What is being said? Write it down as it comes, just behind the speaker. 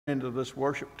into this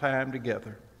worship time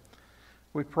together.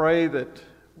 We pray that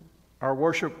our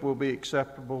worship will be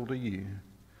acceptable to you.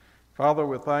 Father,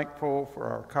 we're thankful for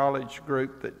our college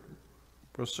group that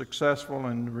was successful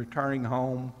in returning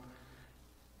home.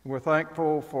 We're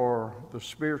thankful for the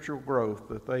spiritual growth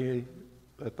that they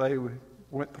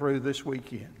went through this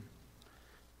weekend.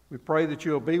 We pray that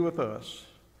you'll be with us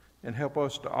and help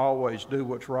us to always do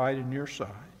what's right in your sight.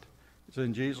 It's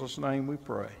in Jesus' name we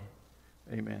pray.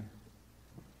 Amen.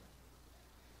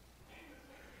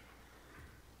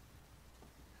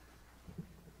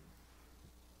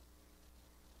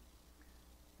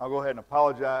 I'll go ahead and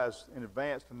apologize in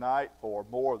advance tonight for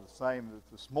more of the same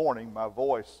this morning. My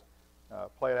voice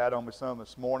played out on me some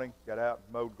this morning. Got out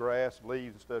and mowed grass,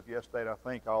 leaves and stuff yesterday, and I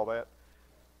think all that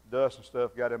dust and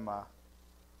stuff got in my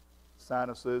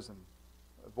sinuses, and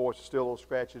the voice is still a little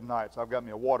scratchy tonight. So I've got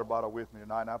me a water bottle with me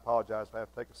tonight, and I apologize if I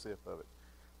have to take a sip of it.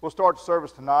 We'll start the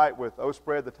service tonight with "Oh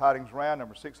Spread the Tidings Round,"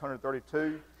 number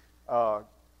 632.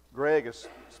 Greg is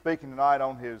speaking tonight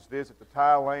on his visit to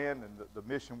Thailand and the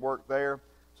mission work there.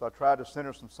 So I tried to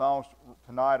center some songs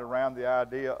tonight around the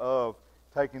idea of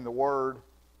taking the word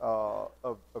of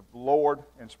the Lord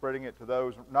and spreading it to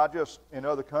those, not just in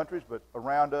other countries, but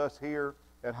around us here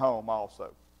at home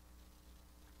also.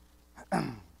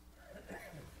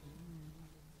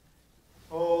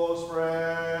 Oh,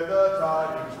 spread the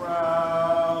tidings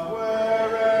round,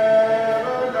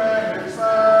 wherever name is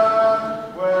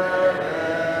found,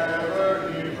 wherever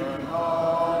human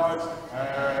hearts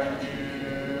and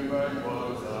human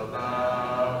woes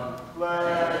abound.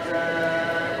 Let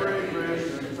every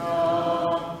Christian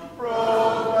tongue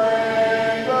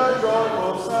proclaim the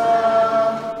joyful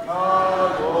sound.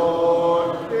 Our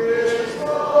Lord is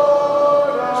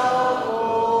Lord of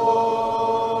lords.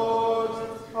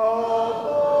 Of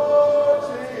lords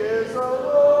He is the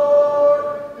Lord,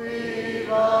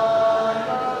 divine,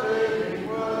 the living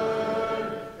Word.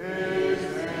 His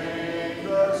name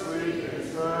the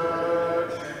sweetest heard,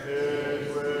 His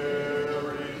will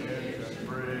redemption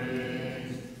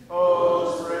brings.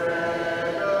 Oh,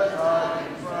 spread the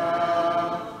tidings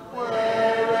round,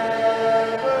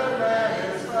 wherever man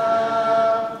is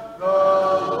found. The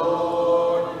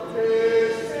Lord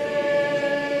is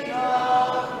King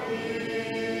of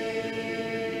kings.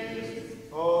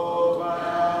 Oh,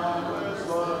 boundless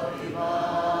love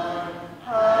divine,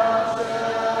 how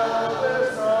shall this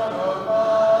Son of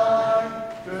mine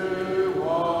to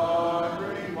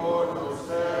wandering mortals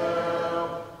tell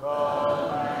the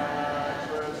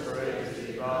matchless grace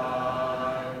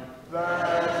divine,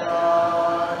 that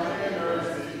time in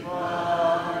earth's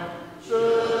decline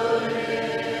should in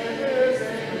His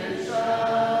image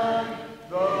shine,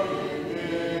 though He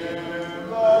give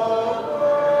the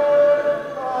word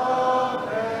of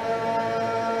heaven.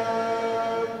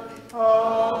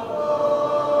 Of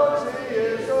lords He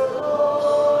is the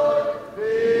Lord,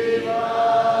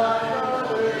 divine,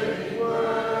 the living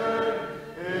Word.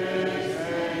 His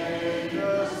name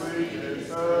the sweetest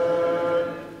heard,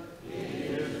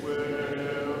 His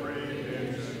will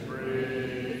redemption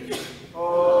brings.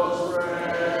 Oh,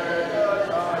 spread the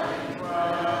tidings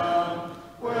round,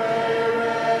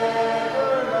 wherever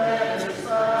man is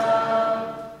found.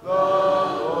 The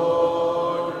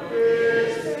Lord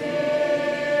is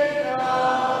King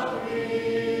of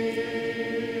kings.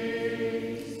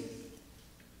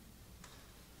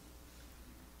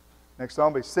 Next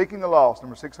song will be "Seeking the Lost,"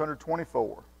 number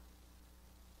 624.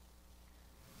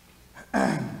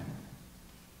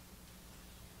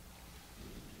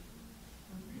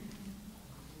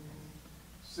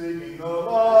 Seeking the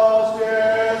lost,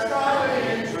 yes, kindly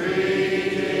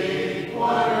entreating,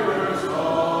 wanderers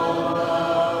on the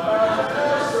mountain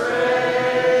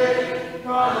astray.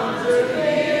 Come unto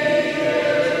me,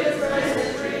 His face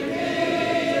is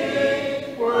bringing,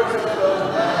 words of the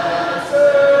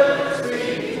Master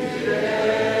speaking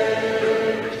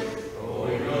today.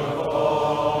 Going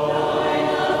upon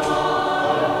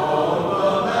the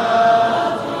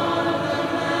mountain,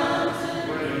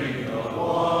 bringing the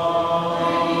one.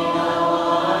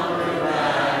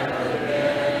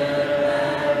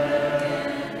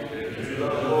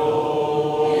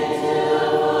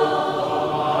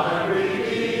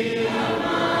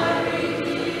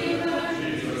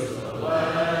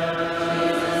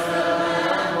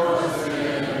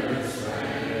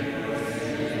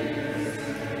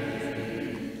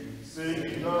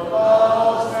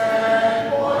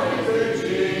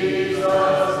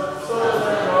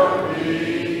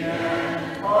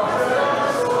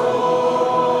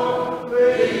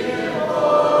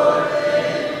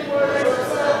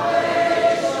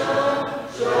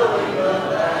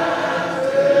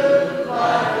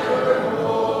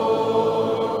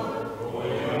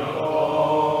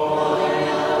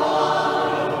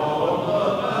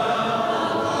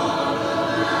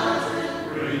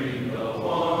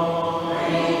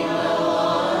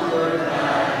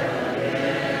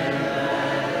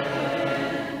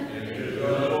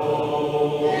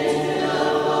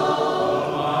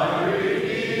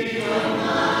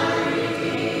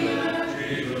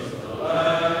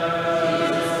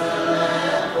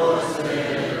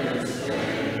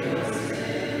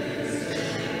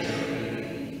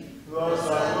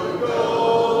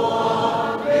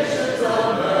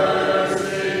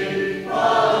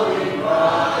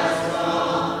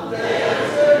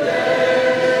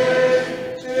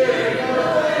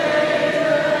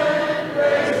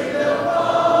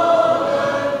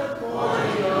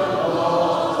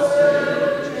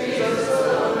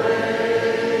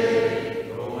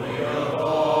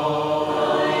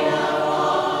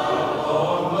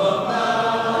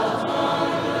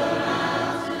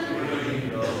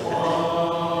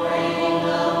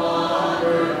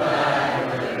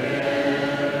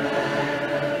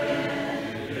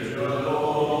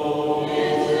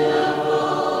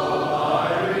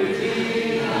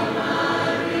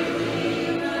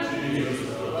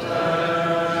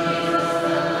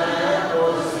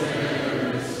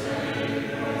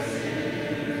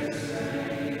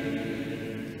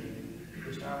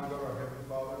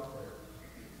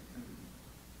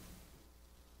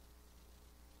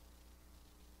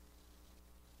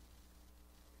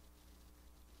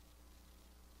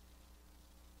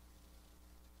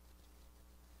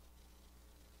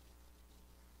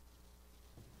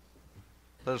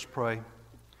 Let us pray.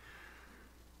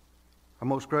 Our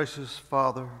most gracious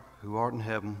Father, who art in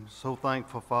heaven, so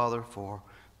thankful, Father, for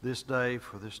this day,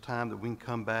 for this time that we can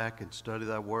come back and study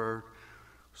thy word.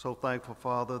 So thankful,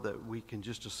 Father, that we can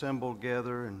just assemble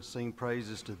together and sing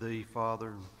praises to thee,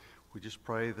 Father. We just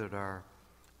pray that our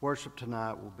worship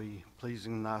tonight will be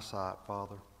pleasing in thy sight,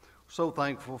 Father. So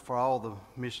thankful for all the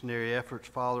missionary efforts,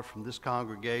 Father, from this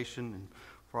congregation, and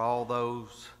for all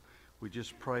those. We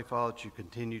just pray, Father, that you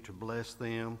continue to bless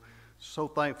them. So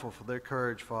thankful for their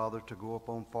courage, Father, to go up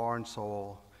on foreign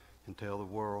soil and tell the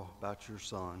world about your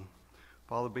Son.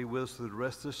 Father, be with us through the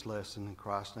rest of this lesson. In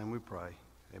Christ's name we pray.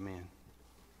 Amen.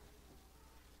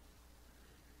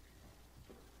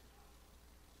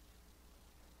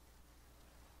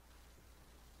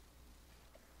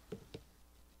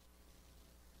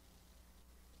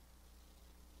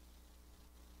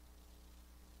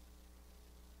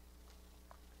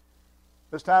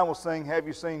 This time we'll sing, Have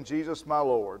You Seen Jesus, My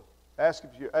Lord? Ask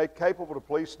if you're capable to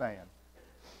please stand.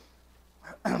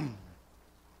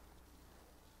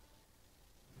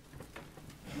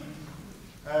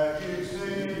 Have you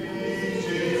seen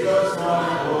Jesus,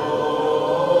 my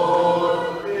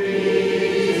Lord?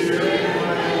 Please hear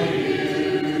when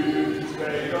you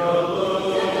take a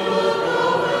look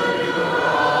over your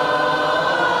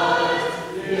eyes.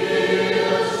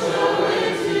 He'll show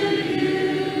it to you.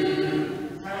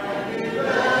 And you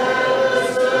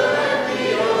better survey the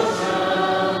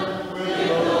ocean with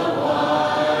the water.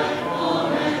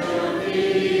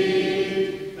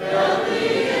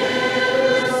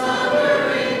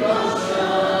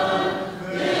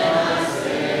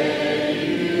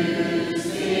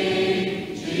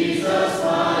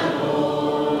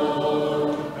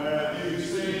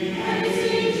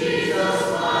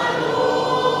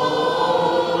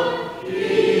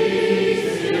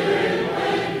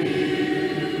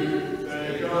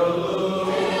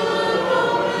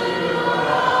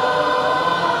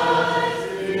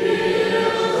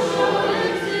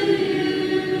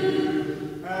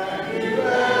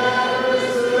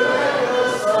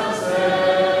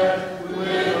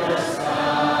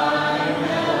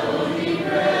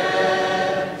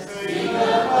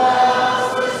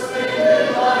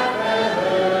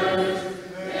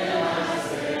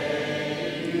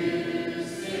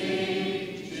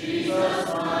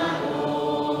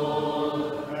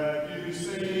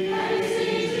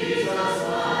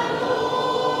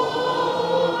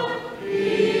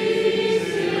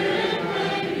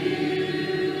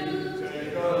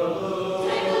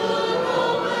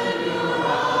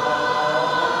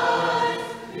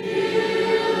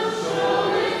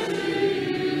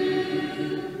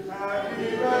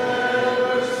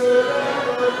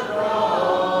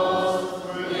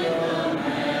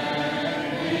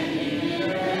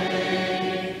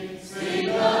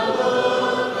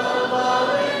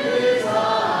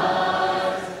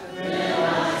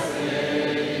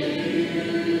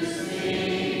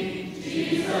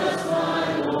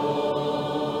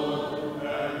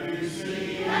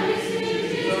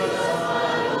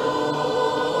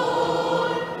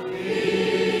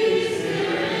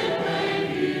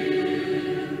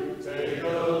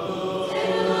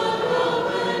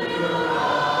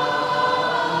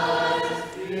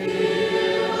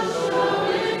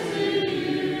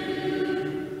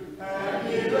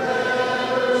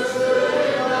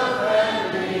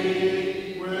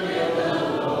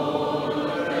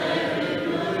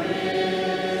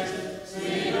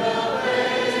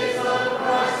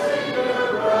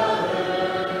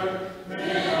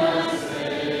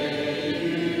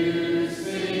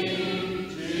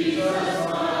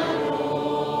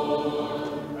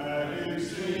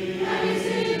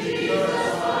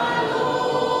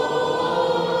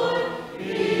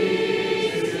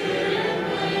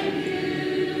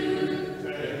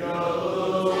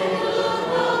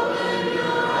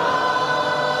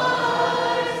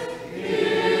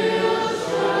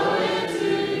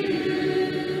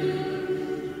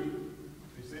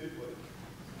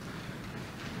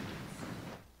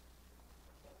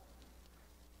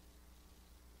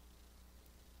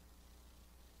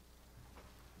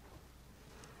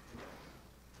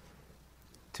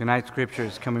 Tonight's scripture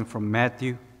is coming from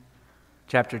Matthew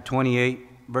chapter 28,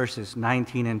 verses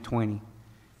 19 and 20.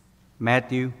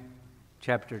 Matthew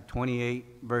chapter 28,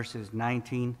 verses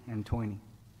 19 and 20. It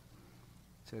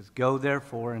says, "Go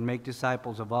therefore and make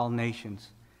disciples of all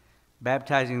nations,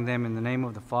 baptizing them in the name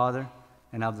of the Father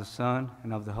and of the Son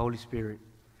and of the Holy Spirit,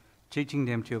 teaching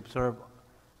them to observe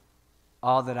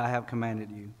all that I have commanded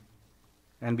you.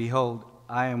 And behold,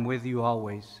 I am with you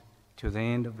always to the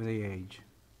end of the age."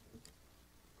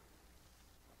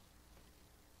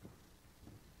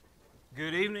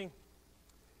 Good evening.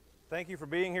 Thank you for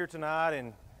being here tonight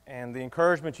and the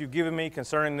encouragement you've given me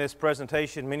concerning this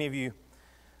presentation. Many of you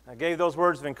gave those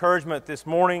words of encouragement this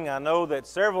morning. I know that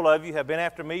several of you have been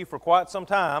after me for quite some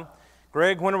time.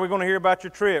 Greg, when are we going to hear about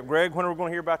your trip? Greg, when are we going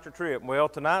to hear about your trip? Well,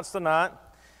 tonight's the night.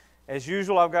 As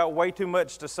usual, I've got way too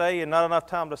much to say and not enough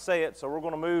time to say it, so we're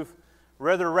going to move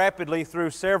rather rapidly through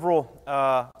several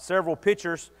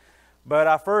pictures. But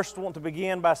I first want to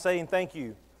begin by saying thank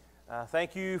you.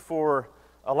 Thank you for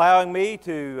allowing me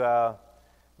to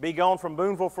be gone from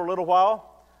Booneville for a little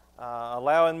while,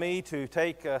 allowing me to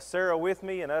take Sarah with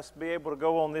me and us be able to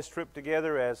go on this trip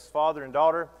together as father and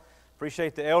daughter.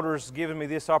 Appreciate the elders giving me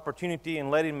this opportunity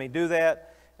and letting me do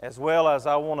that, as well as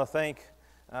I want to thank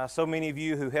so many of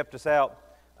you who helped us out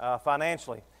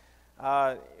financially.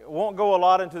 Won't go a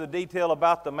lot into the detail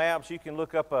about the maps. You can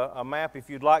look up a map if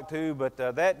you'd like to, but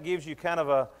that gives you kind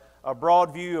of a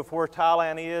broad view of where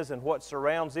Thailand is and what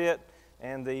surrounds it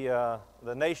and the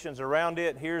nations around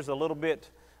it. Here's a little bit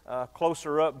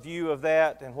closer up view of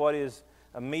that and what is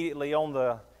immediately on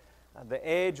the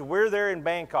edge. We're there in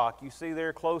Bangkok. You see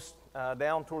there close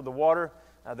down toward the water.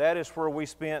 That is where we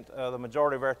spent the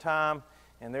majority of our time,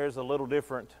 and there's a little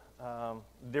different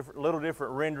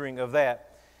rendering of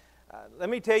that. Let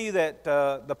me tell you that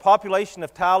the population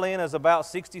of Thailand is about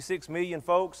 66 million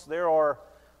folks. There are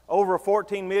over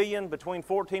 14 million, between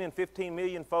 14 and 15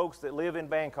 million folks that live in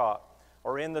Bangkok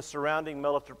or in the surrounding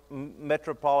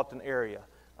metropolitan area.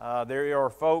 There are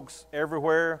folks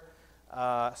everywhere.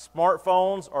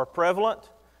 Smartphones are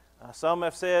prevalent. Some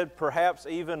have said perhaps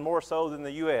even more so than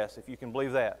the U.S., if you can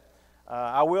believe that.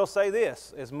 I will say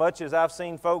this, as much as I've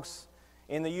seen folks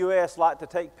in the U.S. like to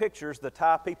take pictures, the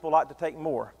Thai people like to take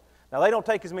more. Now, they don't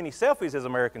take as many selfies as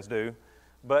Americans do,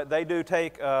 but they do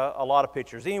take a lot of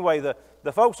pictures. Anyway,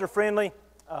 the folks are friendly,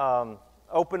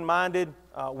 open-minded,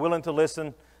 willing to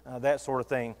listen, that sort of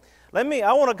thing. I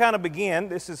want to kind of begin.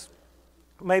 This is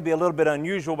maybe a little bit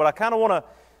unusual, but I kind of want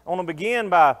to begin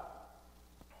by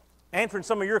answering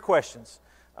some of your questions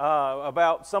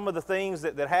about some of the things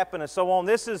that happen and so on.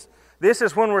 This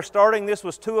is when we're starting. This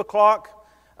was 2 o'clock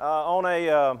on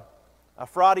a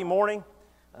Friday morning.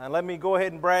 Let me go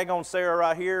ahead and brag on Sarah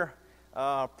right here.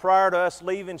 Prior to us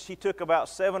leaving, she took about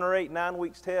 7 or 8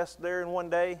 9-week tests there in one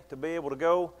day to be able to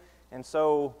go. And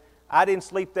so I didn't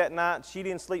sleep that night. She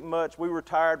didn't sleep much. We were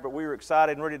tired, but we were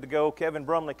excited and ready to go. Kevin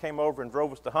Brumley came over and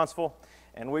drove us to Huntsville,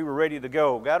 and we were ready to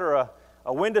go. Got her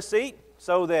a window seat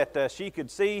so that she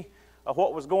could see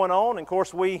what was going on. And of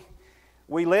course, we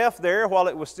left there while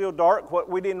it was still dark. What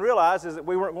we didn't realize is that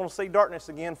we weren't going to see darkness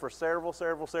again for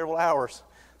several hours.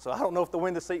 So I don't know if the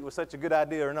window seat was such a good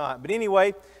idea or not. But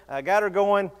anyway, I got her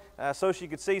going so she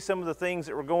could see some of the things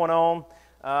that were going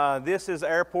on. This is the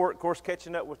airport, of course,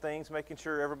 catching up with things, making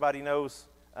sure everybody knows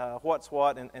what's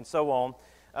what and so on.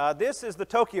 This is the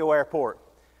Tokyo airport.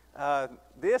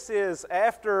 This is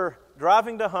after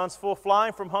driving to Huntsville,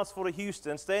 flying from Huntsville to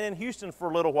Houston, staying in Houston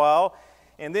for a little while,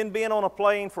 and then being on a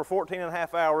plane for 14 and a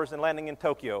half hours and landing in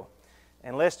Tokyo.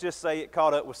 And let's just say it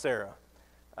caught up with Sarah.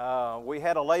 We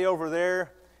had a layover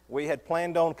there. We had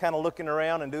planned on kind of looking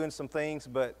around and doing some things,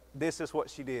 but this is what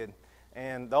she did.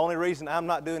 And the only reason I'm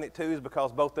not doing it too is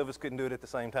because both of us couldn't do it at the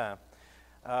same time.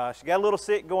 She got a little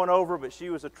sick going over, but she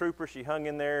was a trooper. She hung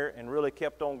in there and really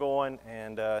kept on going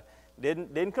and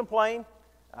didn't complain.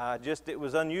 It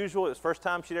was unusual. It was the first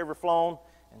time she'd ever flown,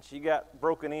 and she got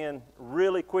broken in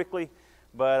really quickly.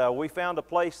 But we found a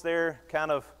place there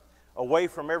kind of away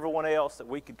from everyone else that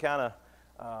we could kind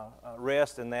of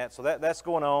rest in that. So that's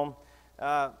going on.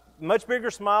 Much bigger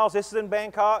smiles. This is in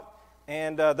Bangkok.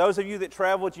 And those of you that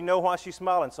traveled, you know why she's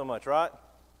smiling so much, right?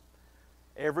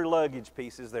 Every luggage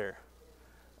piece is there.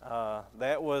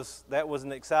 That was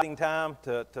an exciting time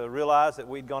to realize that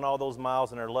we'd gone all those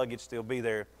miles and our luggage still be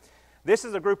there. This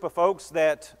is a group of folks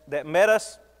that met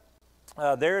us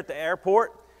there at the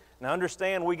airport. Now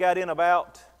understand, we got in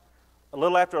about a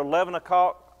little after 11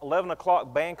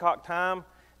 o'clock Bangkok time,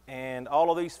 and all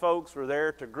of these folks were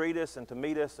there to greet us and to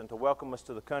meet us and to welcome us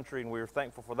to the country, and we were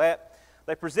thankful for that.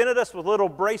 They presented us with little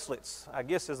bracelets, I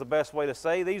guess is the best way to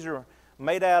say. These are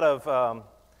made out of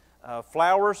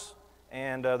flowers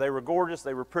and they were gorgeous,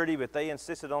 they were pretty, but they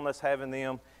insisted on us having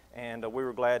them, and we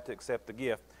were glad to accept the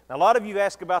gift. Now, a lot of you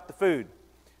ask about the food.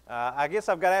 I guess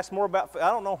I've got to ask more about food. I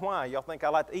don't know why y'all think I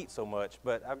like to eat so much,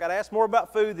 but I've got to ask more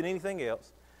about food than anything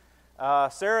else.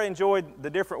 Sarah enjoyed the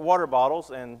different water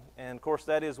bottles, and of course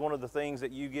that is one of the things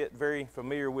that you get very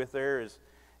familiar with there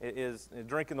is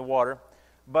drinking the water.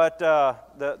 But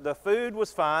the food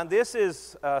was fine. This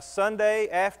is Sunday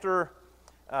after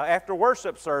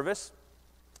worship service.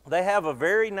 They have a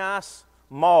very nice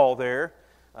mall there,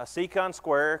 Seacon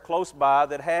Square, close by,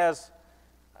 that has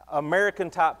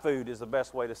American-type food is the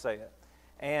best way to say it.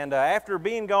 And after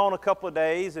being gone a couple of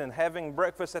days and having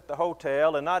breakfast at the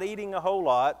hotel and not eating a whole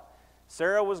lot,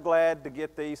 Sarah was glad to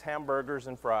get these hamburgers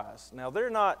and fries. Now, they're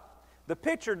not, the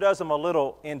picture does them a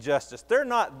little injustice. They're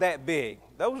not that big.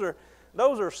 Those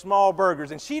are small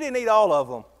burgers, and she didn't eat all of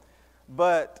them.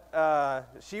 But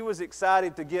she was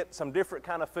excited to get some different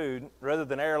kind of food rather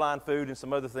than airline food and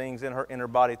some other things in her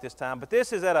body at this time. But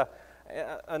this is at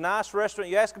a nice restaurant.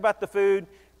 You ask about the food.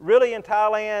 Really, in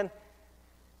Thailand,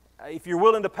 if you're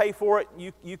willing to pay for it,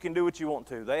 you can do what you want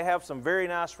to. They have some very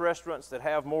nice restaurants that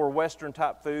have more Western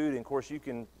type food, and of course you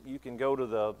can go to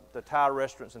the Thai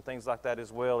restaurants and things like that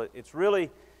as well. It's really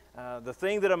the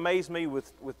thing that amazed me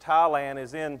with Thailand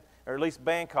is or at least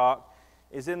Bangkok,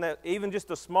 is in that even just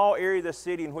a small area of the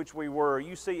city in which we were,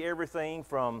 you see everything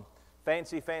from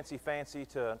fancy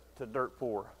to dirt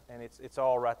poor, and it's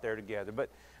all right there together. But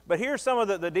here's some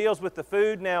of the deals with the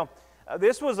food. Now,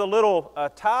 this was a little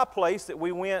Thai place that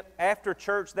we went after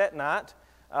church that night.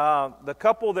 The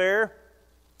couple there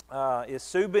is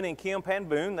Subin and Kim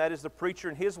Panboon. That is the preacher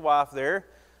and his wife there,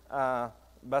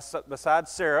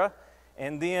 besides Sarah.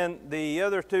 And then the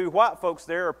other two white folks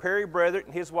there are Perry Breathitt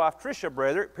and his wife Tricia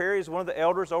Breathitt. Perry is one of the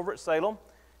elders over at Salem.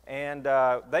 And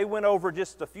they went over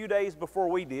just a few days before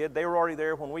we did. They were already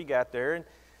there when we got there. And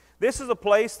this is a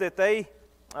place that they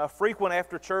frequent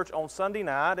after church on Sunday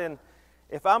night. And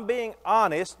if I'm being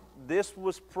honest, this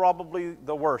was probably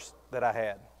the worst that I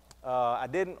had. I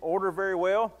didn't order very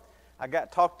well. I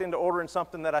got talked into ordering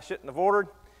something that I shouldn't have ordered.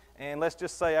 And let's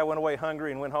just say I went away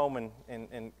hungry and went home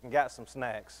and got some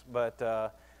snacks. But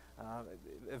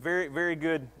very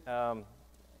good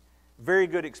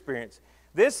experience.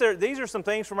 These are some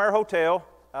things from our hotel.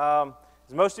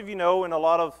 As most of you know, in a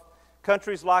lot of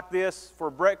countries like this,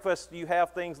 for breakfast you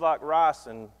have things like rice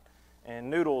and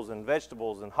noodles and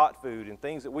vegetables and hot food and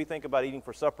things that we think about eating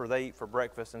for supper, they eat for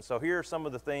breakfast. And so here are some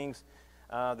of the things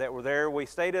that were there. We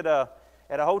stayed at a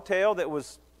hotel that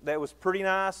was pretty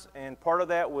nice, and part of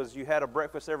that was you had a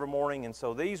breakfast every morning, and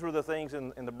so these were the things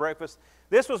in the breakfast.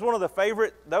 This was one of the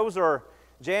favorite. Those are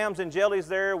jams and jellies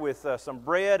there with some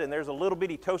bread, and there's a little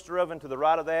bitty toaster oven to the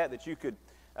right of that you could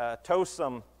toast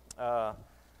some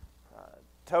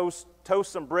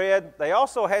bread. They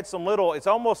also had some little, it's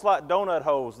almost like donut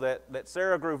holes that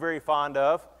Sarah grew very fond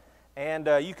of, and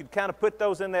you could kind of put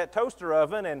those in that toaster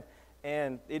oven,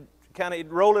 and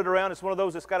it'd roll it around. It's one of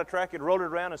those that's got a track. It'd roll it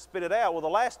around and spit it out. Well, the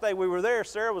last day we were there,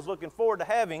 Sarah was looking forward to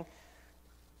having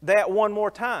that one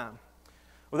more time.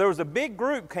 Well, there was a big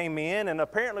group came in, and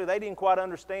apparently they didn't quite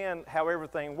understand how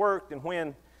everything worked, and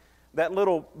when that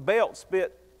little belt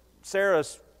spit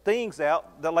Sarah's things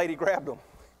out, the lady grabbed them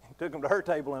and took them to her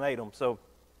table and ate them. So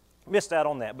missed out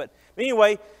on that. But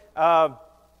anyway,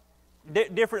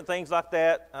 different things like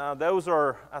that. Those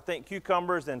are, I think,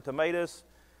 cucumbers and tomatoes.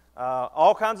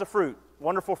 All kinds of fruit,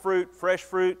 wonderful fruit, fresh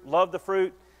fruit, love the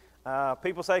fruit.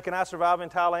 People say, can I survive in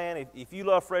Thailand? If you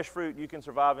love fresh fruit, you can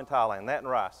survive in Thailand. That and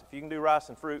rice. If you can do rice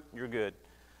and fruit, you're good.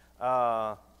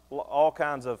 All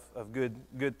kinds of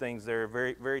good things there,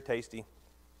 very, very tasty.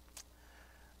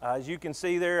 As you can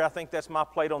see there, I think that's my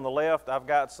plate on the left. I've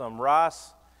got some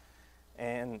rice,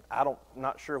 and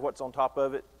not sure what's on top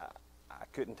of it. I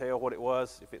couldn't tell what it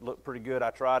was. If it looked pretty good, I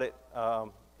tried it.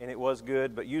 And it was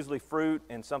good, but usually fruit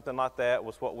and something like that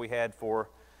was what we had for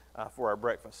our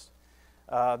breakfast.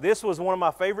 This was one of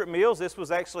my favorite meals. This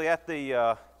was actually at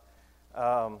the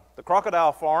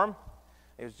crocodile farm.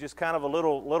 It was just kind of a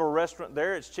little restaurant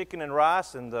there. It's chicken and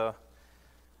rice, and the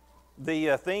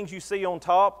things you see on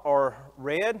top are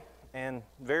red and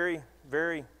very,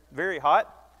 very, very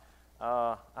hot.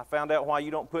 I found out why you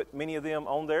don't put many of them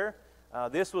on there.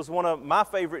 This was one of my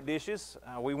favorite dishes.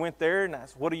 We went there, and I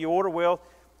said, what do you order? Well,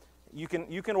 you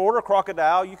can order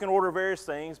crocodile, you can order various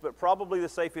things, but probably the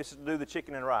safest is to do the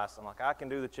chicken and rice. I'm like, I can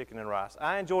do the chicken and rice.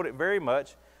 I enjoyed it very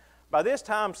much. By this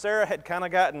time, Sarah had kind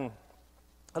of gotten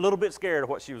a little bit scared of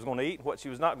what she was going to eat and what she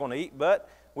was not going to eat, but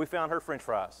we found her French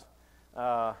fries.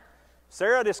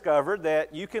 Sarah discovered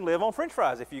that you can live on French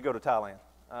fries if you go to Thailand.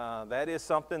 That is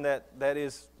something that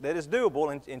is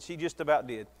doable, and she just about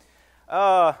did.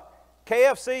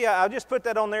 KFC, I'll just put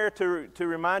that on there to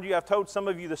remind you. I've told some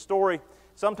of you the story.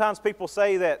 Sometimes people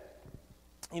say that,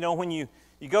 when you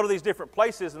go to these different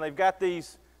places and they've got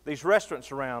these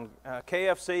restaurants around,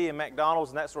 KFC and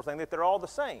McDonald's and that sort of thing, that they're all the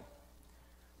same.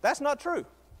 That's not true.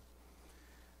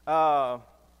 Thai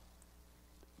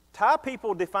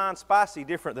people define spicy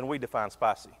different than we define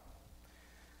spicy.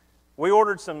 We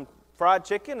ordered some fried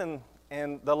chicken,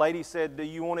 and the lady said, do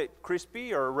you want it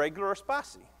crispy or regular or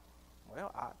spicy?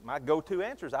 Well, my go-to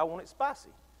answer is I want it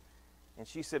spicy. And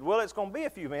she said, well, it's going to be a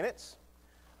few minutes.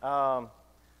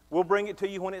 We'll bring it to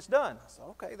you when it's done. I said,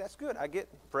 okay, that's good. I get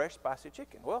fresh, spicy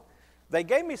chicken. Well, they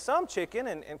gave me some chicken,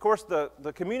 and of course,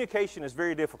 the communication is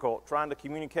very difficult, trying to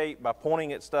communicate by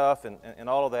pointing at stuff and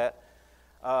all of that.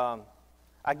 I'm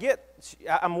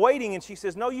waiting, and she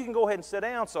says, no, you can go ahead and sit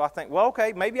down. So I think, well,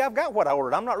 okay, maybe I've got what I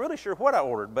ordered. I'm not really sure what I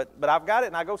ordered, but I've got it,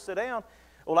 and I go sit down.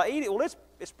 Well, I eat it. Well,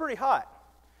 it's pretty hot.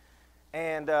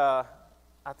 And I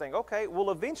think, okay,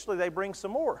 well, eventually they bring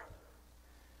some more.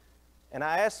 And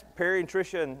I asked Perry and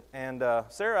Tricia and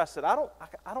Sarah, I said, I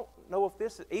don't know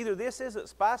if either this isn't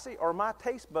spicy or my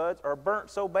taste buds are burnt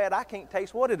so bad I can't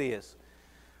taste what it is.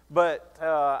 But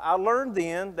I learned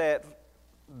then that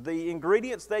the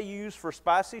ingredients they use for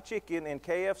spicy chicken in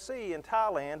KFC in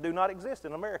Thailand do not exist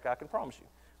in America, I can promise you.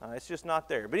 It's just not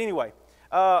there. But anyway,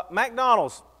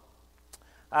 McDonald's.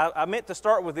 I meant to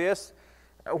start with this.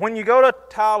 When you go to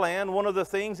Thailand, one of the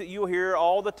things that you'll hear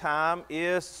all the time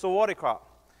is Sawadee-krap.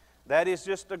 That is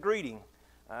just a greeting.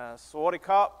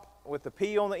 Sawadee-krap with the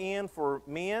P on the end for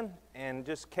men and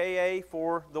just K-A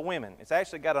for the women. It's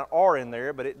actually got an R in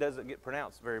there, but it doesn't get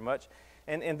pronounced very much.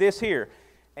 And this here.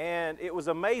 And it was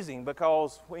amazing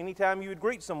because anytime you would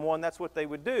greet someone, that's what they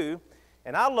would do.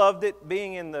 And I loved it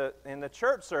being in the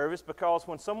church service because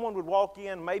when someone would walk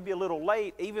in maybe a little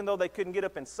late, even though they couldn't get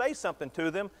up and say something to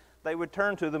them, they would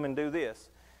turn to them and do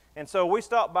this. And so we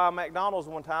stopped by McDonald's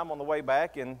one time on the way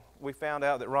back, and we found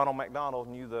out that Ronald McDonald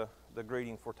knew the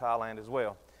greeting for Thailand as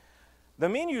well. The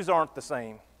menus aren't the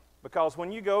same because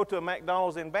when you go to a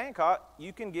McDonald's in Bangkok,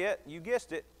 you can get, you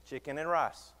guessed it, chicken and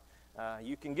rice.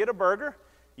 You can get a burger,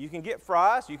 you can get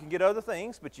fries, you can get other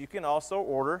things, but you can also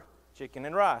order chicken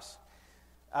and rice.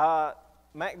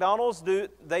 McDonald's do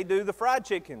the fried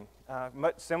chicken,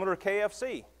 much similar to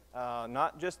KFC.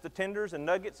 Not just the tenders and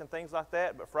nuggets and things like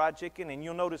that, but fried chicken. And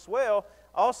you'll notice well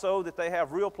also that they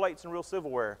have real plates and real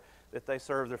silverware that they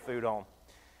serve their food on.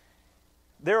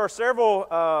 There are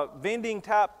several vending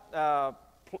type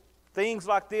things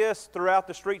like this throughout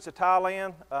the streets of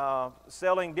Thailand,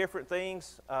 selling different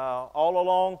things all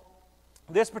along.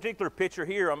 This particular picture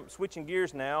here, I'm switching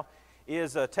gears now,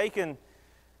 is taken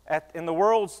in the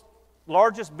world's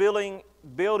largest building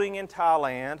in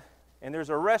Thailand, and there's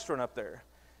a restaurant up there.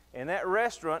 And that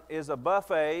restaurant is a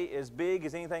buffet as big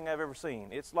as anything I've ever seen.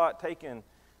 It's like taking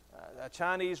a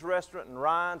Chinese restaurant in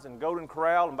Ryan's and Golden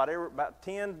Corral and about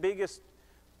 10 biggest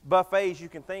buffets you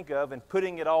can think of and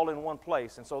putting it all in one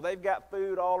place. And so they've got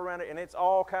food all around it, and it's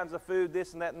all kinds of food,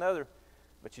 this and that and other.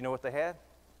 But you know what they had?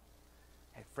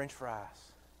 They had French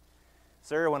fries.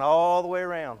 Sarah went all the way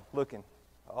around looking,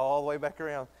 all the way back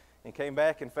around, and came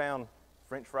back and found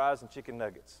French fries and chicken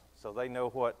nuggets. So they know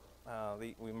what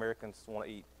we Americans want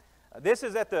to eat. This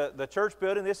is at the church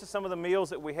building. This is some of the meals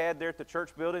that we had there at the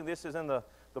church building. This is in the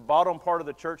bottom part of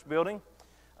the church building.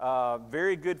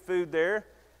 Very good food there.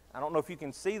 I don't know if you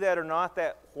can see that or not.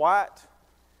 That white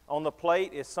on the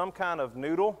plate is some kind of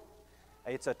noodle.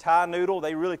 It's a Thai noodle.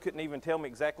 They really couldn't even tell me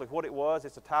exactly what it was.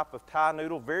 It's a type of Thai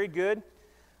noodle. Very good.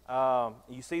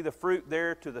 You see the fruit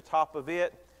there to the top of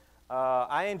it.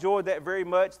 I enjoyed that very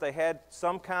much. They had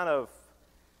some kind of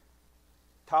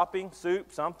topping,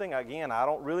 soup, something. Again, I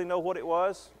don't really know what it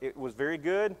was. It was very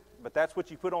good, but that's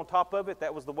what you put on top of it.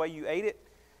 That was the way you ate it,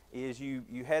 is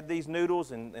you had these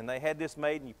noodles, and they had this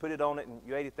made, and you put it on it, and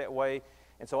you ate it that way.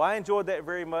 And so I enjoyed that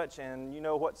very much, and you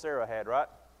know what Sarah had, right?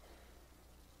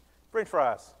 French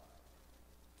fries.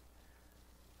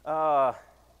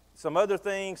 Some other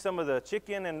things, some of the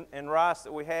chicken and rice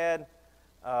that we had,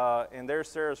 and there's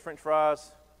Sarah's French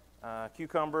fries,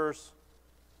 cucumbers,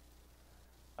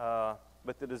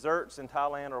 but the desserts in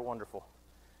Thailand are wonderful.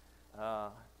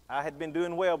 I had been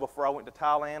doing well before I went to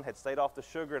Thailand, had stayed off the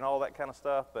sugar and all that kind of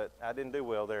stuff, but I didn't do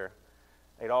well there.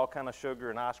 Ate all kind of sugar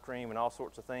and ice cream and all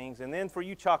sorts of things. And then for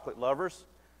you chocolate lovers,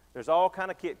 there's all kind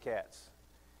of Kit Kats.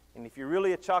 And if you're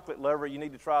really a chocolate lover, you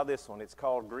need to try this one. It's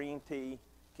called Green Tea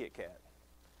Kit Kat.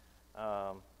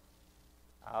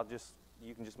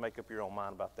 You can just make up your own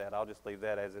mind about that. I'll just leave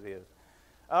that as it is.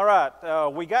 All right,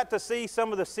 we got to see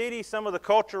some of the city, some of the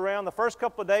culture around the first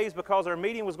couple of days because our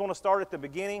meeting was going to start at the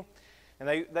beginning.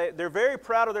 And they're very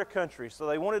proud of their country, so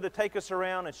they wanted to take us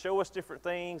around and show us different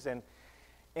things.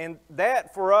 And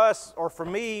that for us, or for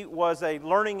me, was a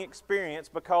learning experience,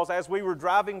 because as we were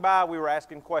driving by, we were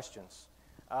asking questions.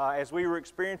 As we were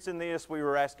experiencing this, we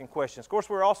were asking questions. Of course,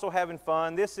 we were also having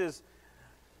fun. This is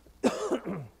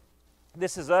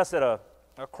this is us at a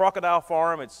crocodile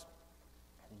farm. It's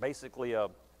basically a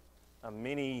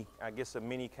mini, I guess, a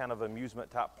mini kind of amusement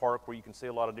type park where you can see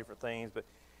a lot of different things. But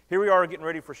here we are getting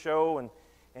ready for show,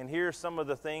 and here's some of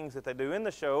the things that they do in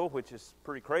the show, which is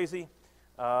pretty crazy.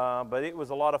 But it was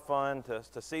a lot of fun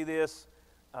to see this.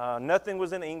 Nothing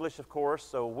was in English, of course,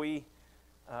 so we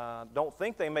don't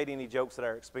think they made any jokes at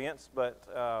our expense, but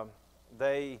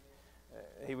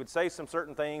he would say some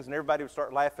certain things, and everybody would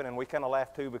start laughing, and we kind of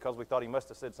laughed too because we thought he must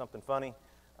have said something funny.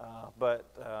 But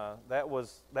that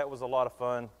was a lot of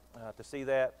fun to see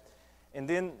that. And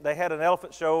then they had an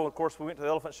elephant show. Of course, we went to the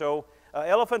elephant show.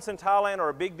 Elephants in Thailand are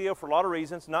a big deal for a lot of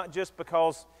reasons, not just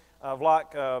because of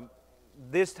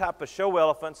this type of show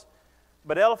elephants,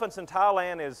 but elephants in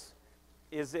Thailand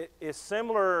is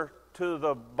similar to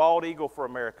the bald eagle for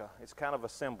America. It's kind of a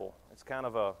symbol. It's kind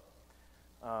of a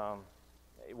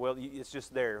it's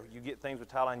just there. You get things with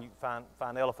Thailand, you can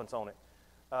find elephants on it.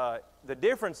 The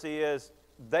difference is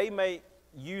they make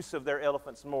use of their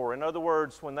elephants more. In other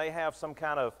words, when they have some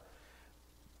kind of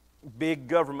big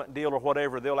government deal or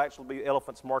whatever, there'll actually be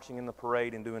elephants marching in the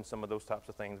parade and doing some of those types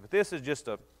of things. But this is just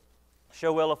a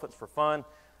show elephants for fun.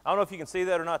 I don't know if you can see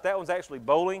that or not. That one's actually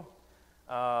bowling.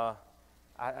 I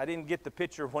didn't get the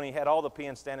picture when he had all the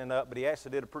pins standing up, but he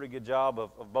actually did a pretty good job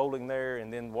of bowling there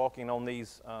and then walking on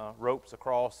these ropes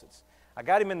across. I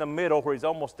got him in the middle where he's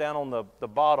almost down on the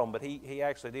bottom, but he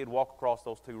actually did walk across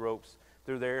those two ropes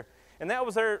through there. And that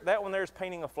one there is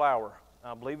painting a flower.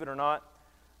 Believe it or not,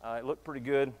 it looked pretty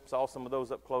good. Saw some of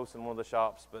those up close in one of the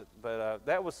shops, but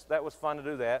that was fun to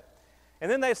do that. And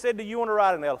then they said, "Do you want to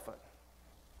ride an elephant?"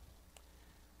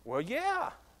 Well, yeah.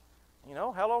 You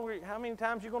know, how many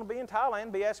times are you going to be in Thailand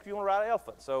and be asked if you want to ride an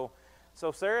elephant? So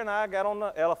Sarah and I got on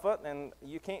the elephant, and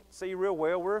you can't see real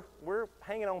well. We're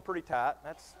hanging on pretty tight.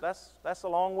 That's a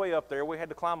long way up there. We had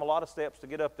to climb a lot of steps to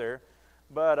get up there,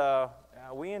 but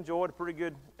we enjoyed a pretty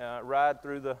good ride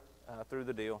through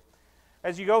the deal.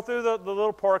 As you go through the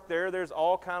little park there's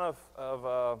all kind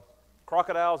of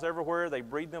crocodiles everywhere. They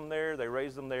breed them there, they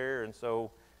raise them there, and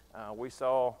so we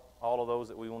saw all of those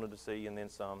that we wanted to see, and then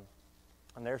some.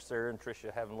 And there's Sarah and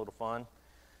Tricia having a little fun.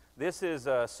 This is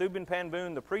Subin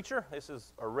Panboon, the preacher. This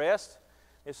is a rest.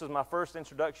 This is my first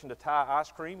introduction to Thai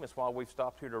ice cream. That's why we've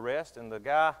stopped here to rest. And the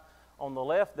guy on the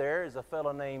left there is a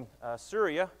fellow named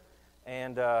Surya,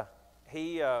 and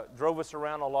he drove us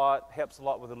around a lot, helps a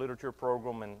lot with the literature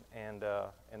program and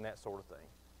that sort of thing.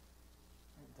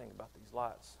 I didn't think about these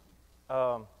lights.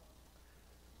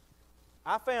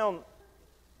 I found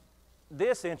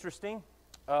this interesting.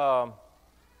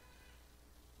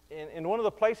 In one of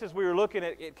the places we were looking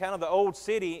at kind of the old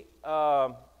city,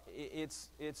 it's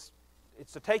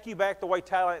to take you back the way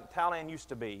Thailand used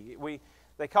to be.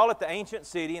 They call it the ancient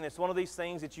city, and it's one of these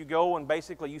things that you go and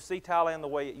basically you see Thailand the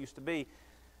way it used to be.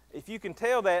 If you can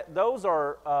tell that, those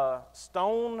are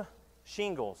stone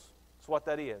shingles. That's what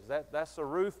that is. That's a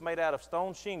roof made out of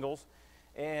stone shingles,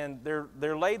 and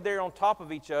they're laid there on top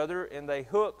of each other, and they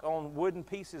hook on wooden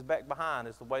pieces back behind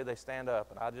is the way they stand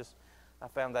up. And I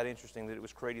found that interesting that it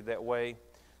was created that way.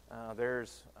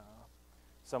 There's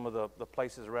some of the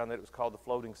places around that it was called the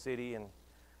floating city, and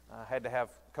I had to have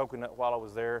coconut while I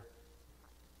was there.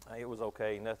 It was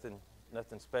okay, nothing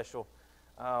special.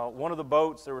 One of the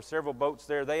boats, there were several boats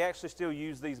there. They actually still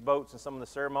use these boats in some of the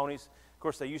ceremonies. Of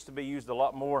course, they used to be used a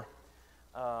lot more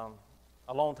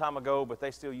a long time ago, but they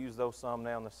still use those some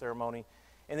now in the ceremony.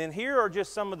 And then here are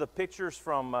just some of the pictures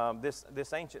from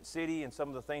this ancient city and some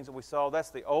of the things that we saw. That's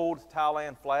the old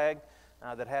Thailand flag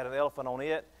that had an elephant on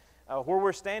it. Where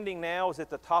we're standing now is at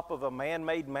the top of a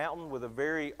man-made mountain with a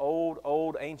very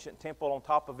old ancient temple on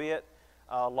top of it.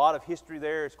 A lot of history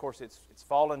there. Of course, it's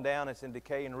fallen down. It's in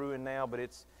decay and ruin now, but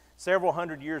it's several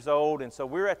hundred years old. And so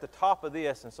we're at the top of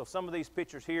this. And so some of these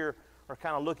pictures here are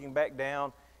kind of looking back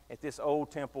down at this old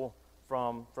temple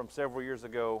from several years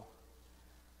ago.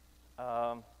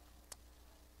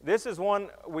 This is one,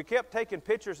 we kept taking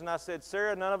pictures, and I said,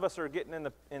 Sarah, none of us are getting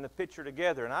in the picture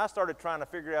together. And I started trying to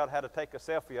figure out how to take a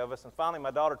selfie of us, and finally my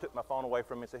daughter took my phone away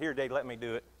from me and said, here, Dad, let me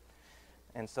do it.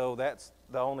 And so that's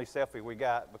the only selfie we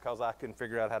got because I couldn't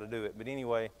figure out how to do it. But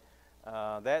anyway,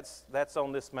 that's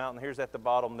on this mountain. Here's at the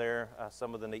bottom there,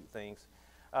 some of the neat things.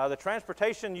 The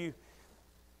transportation, you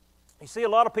see a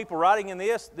lot of people riding in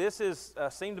this. This is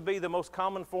seemed to be the most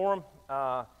common form.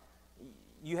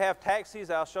 you have taxis.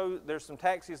 I'll show you, there's some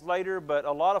taxis later, but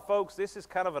a lot of folks, this is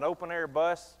kind of an open-air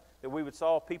bus that we would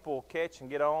saw people catch and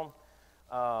get on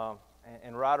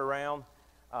and ride around.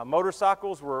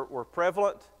 Motorcycles were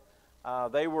prevalent.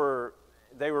 They were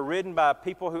ridden by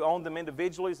people who owned them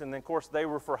individually, and then, of course, they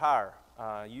were for hire.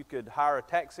 You could hire a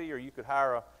taxi, or you could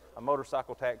hire a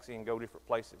motorcycle taxi and go different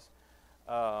places.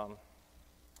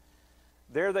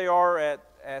 There they are at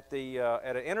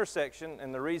an intersection,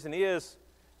 and the reason is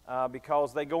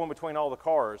because they go in between all the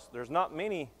cars. There's not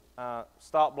many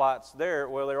stoplights there.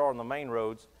 Well, there are on the main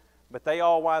roads, but they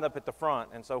all wind up at the front,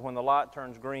 and so when the light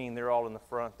turns green, they're all in the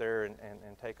front there and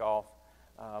take off.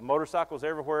 Motorcycles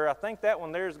everywhere. I think that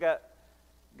one there's got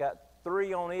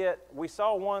 3 on it. We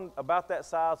saw one about that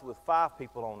size with 5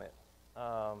 people on it.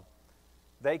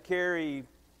 They carry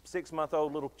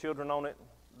 6-month-old little children on it.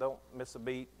 Don't miss a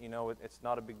beat. You know, it's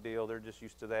not a big deal. They're just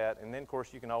used to that. And then, of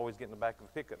course, you can always get in the back of a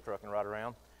pickup truck and ride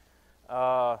around.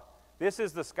 This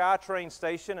is the SkyTrain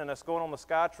station, and us going on the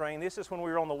SkyTrain. This is when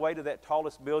we were on the way to that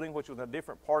tallest building, which was in a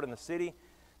different part in the city.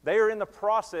 They are in the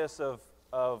process of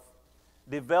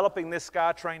developing this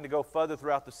SkyTrain to go further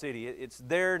throughout the city. It's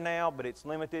there now, but it's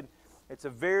limited. It's a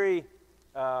very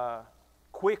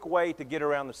quick way to get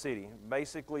around the city.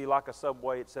 Basically like a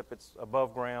subway, except it's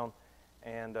above ground,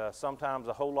 and sometimes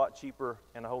a whole lot cheaper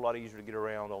and a whole lot easier to get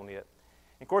around on it.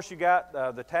 And of course, you got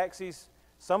the taxis.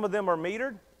 Some of them are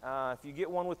metered. If you get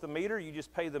one with the meter, you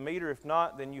just pay the meter. If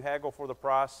not, then you haggle for the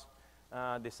price,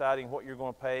 deciding what you're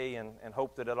going to pay and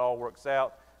hope that it all works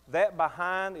out. That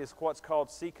behind is what's called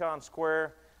Seacon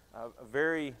Square, a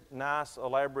very nice,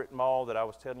 elaborate mall that I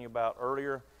was telling you about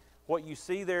earlier. What you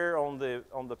see there on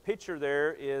the picture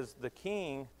there is the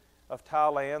king of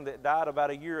Thailand that died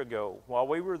about a year ago. While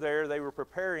we were there, they were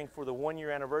preparing for the 1-year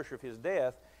anniversary of his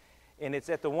death, and it's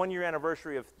at the 1-year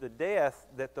anniversary of the death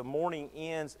that the mourning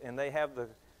ends, and they have the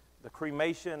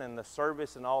cremation and the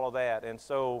service and all of that. And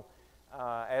so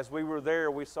as we were there,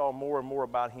 we saw more and more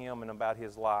about him and about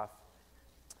his life.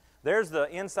 There's the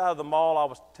inside of the mall I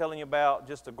was telling you about,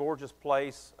 just a gorgeous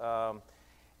place.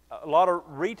 A lot of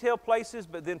retail places,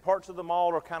 but then parts of the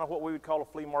mall are kind of what we would call a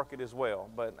flea market as well.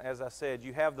 But as I said,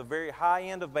 you have the very high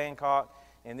end of Bangkok,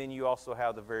 and then you also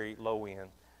have the very low end.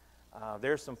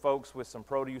 There's some folks with some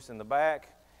produce in the back.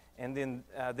 And then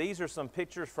these are some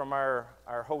pictures from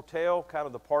our hotel, kind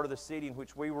of the part of the city in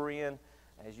which we were in.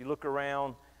 As you look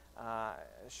around,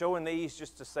 showing these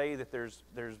just to say that there's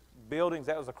buildings.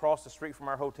 That was across the street from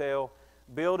our hotel.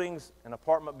 Buildings and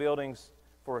apartment buildings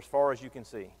for as far as you can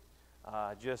see.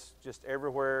 Just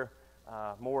everywhere,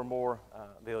 more and more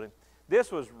building.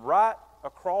 This was right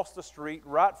across the street,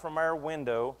 right from our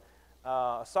window,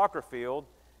 a soccer field,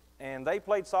 and they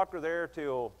played soccer there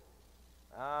till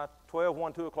 12,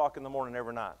 1, 2 o'clock in the morning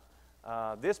every night.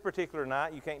 This particular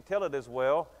night, you can't tell it as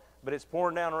well, but it's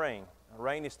pouring down rain.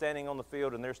 Rain is standing on the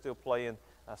field, and they're still playing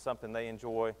something they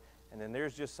enjoy. And then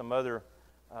there's just some other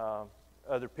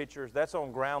pictures. That's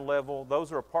on ground level.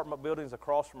 Those are apartment buildings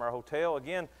across from our hotel.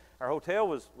 Again, our hotel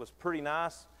was pretty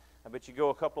nice, but you go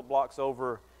a couple of blocks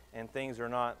over, and things are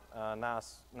not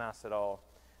nice at all.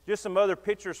 Just some other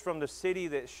pictures from the city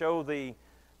that show the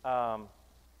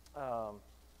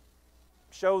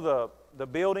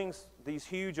buildings, these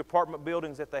huge apartment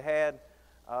buildings that they had,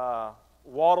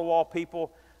 wall-to-wall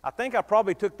people. I think I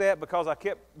probably took that because I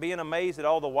kept being amazed at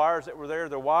all the wires that were there.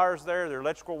 The wires there, their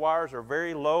electrical wires are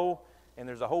very low, and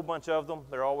there's a whole bunch of them.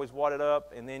 They're always wadded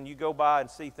up, and then you go by and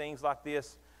see things like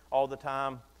this all the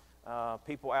time.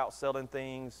 People out selling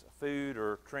things, food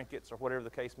or trinkets or whatever the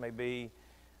case may be,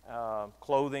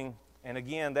 clothing. And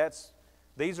again,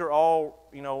 these are all,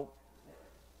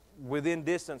 within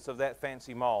distance of that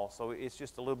fancy mall. So it's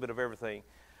just a little bit of everything.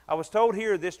 I was told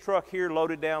here, this truck here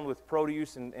loaded down with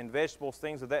produce and vegetables,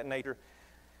 things of that nature,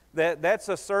 that's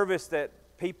a service that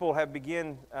people have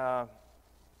begun,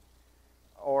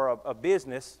 or a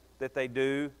business that they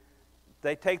do.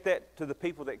 They take that to the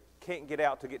people that can't get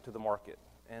out to get to the market.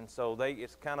 And so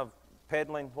it's kind of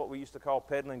peddling, what we used to call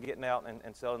peddling, getting out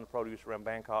and selling the produce around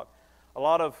Bangkok. A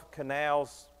lot of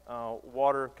canals,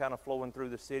 water kind of flowing through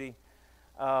the city.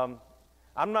 I'm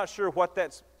not sure what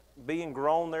that's being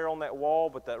grown there on that wall,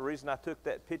 but the reason I took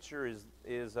that picture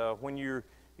is when you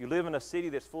live in a city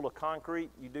that's full of concrete,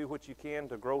 you do what you can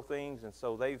to grow things, and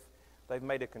so they've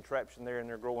made a contraption there, and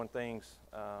they're growing things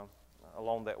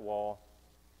along that wall.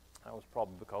 That was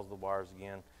probably because of the wires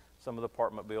again. Some of the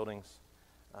apartment buildings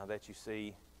that you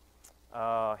see.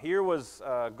 Here was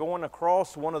going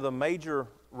across one of the major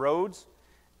roads,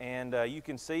 and you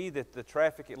can see that the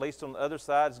traffic, at least on the other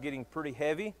side, is getting pretty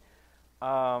heavy.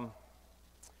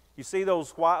 You see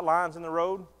those white lines in the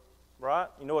road, right?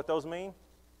 You know what those mean?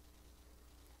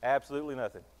 Absolutely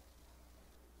nothing.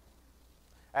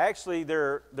 Actually,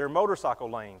 they're motorcycle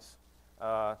lanes.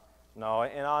 No,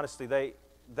 and honestly,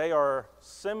 they are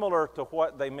similar to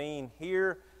what they mean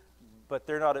here, but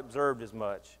they're not observed as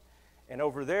much. And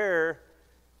over there,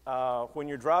 when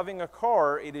you're driving a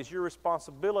car, it is your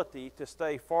responsibility to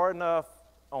stay far enough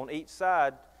on each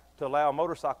side to allow a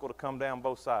motorcycle to come down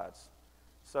both sides.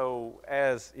 So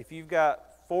if you've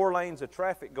got 4 lanes of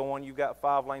traffic going, you've got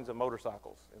 5 lanes of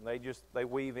motorcycles, and they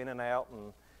weave in and out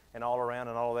and all around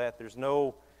and all that. There's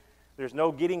no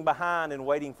getting behind and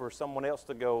waiting for someone else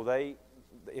to go.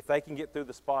 If they can get through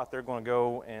the spot, they're going to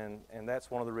go, and that's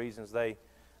one of the reasons they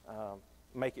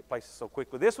make it places so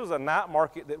quickly. This was a night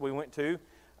market that we went to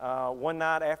one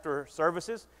night after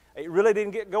services. It really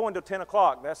didn't get going until 10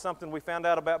 o'clock. That's something we found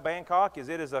out about Bangkok, is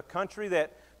it is a country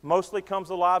that mostly comes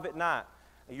alive at night.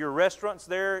 Your restaurants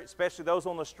there, especially those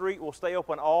on the street, will stay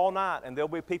open all night, and there'll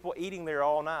be people eating there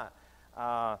all night.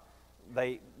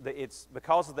 It's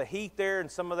because of the heat there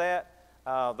and some of that.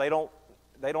 They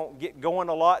don't get going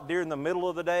a lot during the middle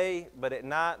of the day, but at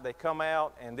night they come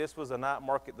out, and this was a night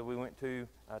market that we went to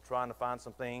trying to find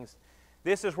some things.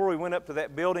 This is where we went up to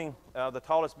that building, the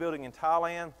tallest building in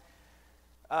Thailand.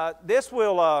 This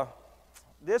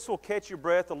will catch your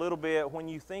breath a little bit when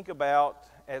you think about,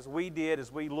 as we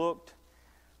looked.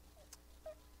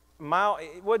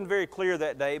 It wasn't very clear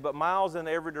that day, but miles in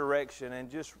every direction,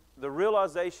 and just the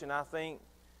realization, I think,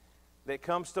 that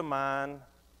comes to mind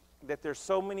that there's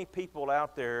so many people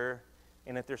out there,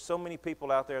 and that there's so many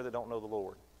people out there that don't know the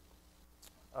Lord.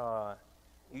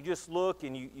 You just look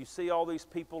and you see all these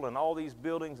people and all these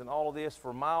buildings and all of this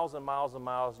for miles and miles and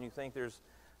miles, and you think there's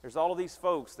all of these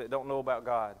folks that don't know about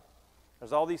God.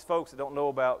 There's all these folks that don't know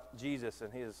about Jesus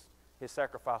and his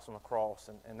sacrifice on the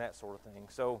cross and that sort of thing.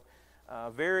 So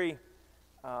very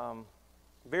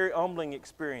humbling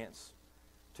experience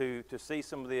to see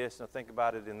some of this and think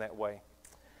about it in that way.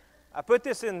 I put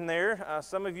this in there.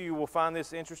 Some of you will find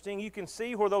this interesting. You can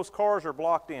see where those cars are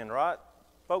blocked in, right?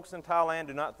 Folks in Thailand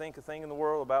do not think a thing in the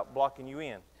world about blocking you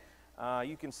in.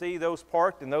 You can see those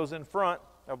parked, and those in front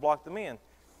have blocked them in.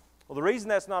 Well, the reason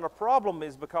that's not a problem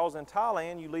is because in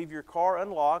Thailand you leave your car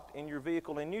unlocked and your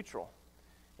vehicle in neutral.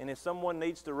 And if someone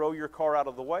needs to roll your car out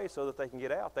of the way so that they can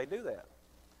get out, they do that.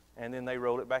 And then they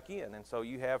roll it back in. And so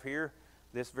you have here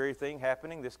this very thing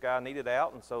happening. This guy needed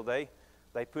out, and so they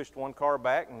pushed one car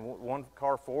back and one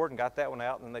car forward and got that one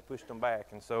out, and then they pushed them back.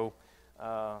 And so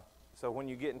when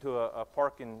you get into a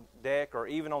parking deck or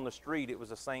even on the street, it was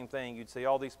the same thing. You'd see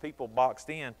all these people boxed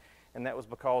in, and that was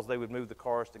because they would move the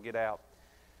cars to get out.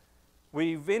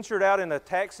 We ventured out in a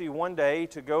taxi one day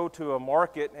to go to a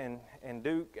market and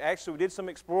we did some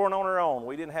exploring on our own.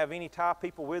 We didn't have any Thai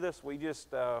people with us. It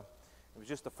was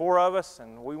just the 4 of us,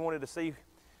 and we wanted to see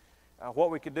what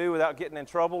we could do without getting in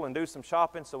trouble and do some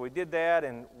shopping. So we did that,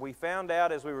 and we found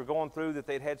out as we were going through that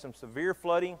they'd had some severe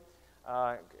flooding,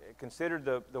 considered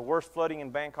the worst flooding in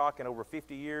Bangkok in over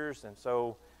 50 years. And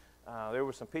so there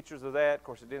were some pictures of that. Of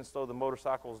course, it didn't slow the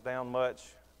motorcycles down much.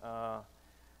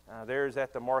 There's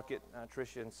at the market,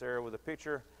 Tricia and Sarah with a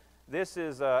picture. This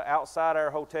is outside our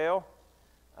hotel.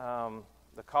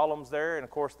 The columns there, and of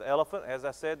course the elephant. As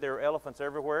I said, there are elephants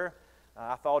everywhere.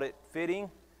 I thought it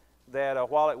fitting that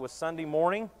while it was Sunday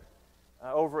morning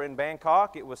over in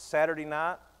Bangkok, it was Saturday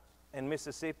night in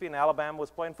Mississippi, and Alabama was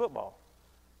playing football.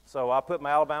 So I put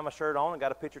my Alabama shirt on and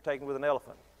got a picture taken with an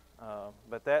elephant.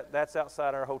 But that's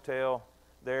outside our hotel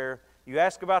there. You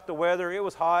ask about the weather. It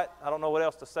was hot. I don't know what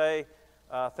else to say.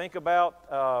 Think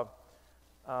about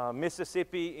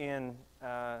Mississippi in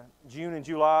June and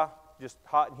July, just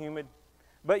hot and humid.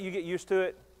 But you get used to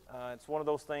it. It's one of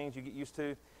those things you get used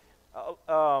to.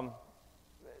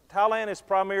 Thailand is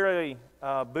primarily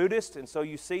Buddhist, and so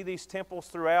you see these temples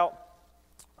throughout.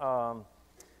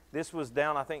 This was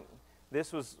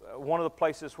this was one of the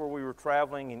places where we were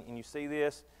traveling, and you see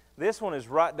this. This one was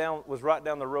right down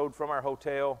the road from our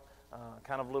hotel,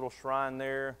 kind of a little shrine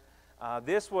there.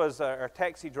 This was our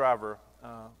taxi driver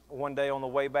one day on the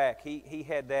way back. He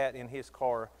had that in his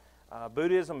car.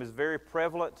 Buddhism is very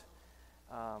prevalent.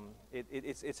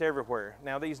 It's everywhere.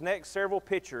 Now, these next several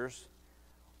pictures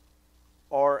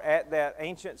are at that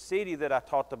ancient city that I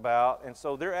talked about, and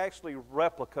so they're actually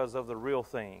replicas of the real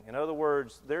thing. In other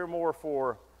words, they're more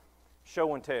for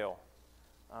show and tell.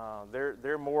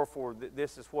 They're more for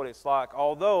this is what it's like.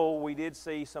 Although we did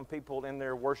see some people in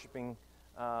there worshiping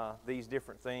these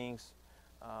different things,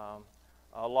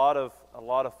 a lot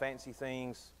of fancy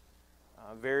things,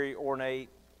 very ornate.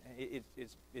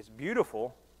 It's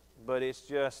beautiful, but it's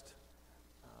just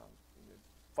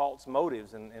false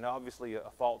motives and obviously a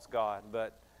false God.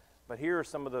 But here are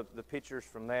some of the pictures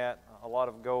from that. A lot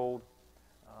of gold,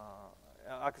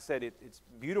 Like I said, it's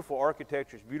beautiful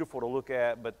architecture. It's beautiful to look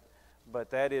at, but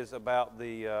that is about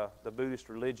the Buddhist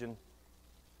religion.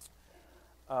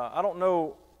 I don't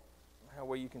know how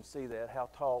well you can see that, how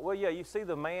tall. Well, yeah, you see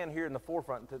the man here in the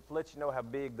forefront to let you know how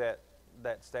big that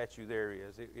statue there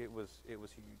is. It was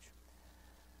huge.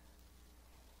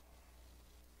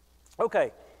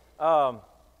 Okay.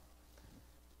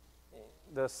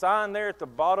 The sign there at the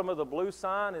bottom of the blue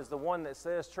sign is the one that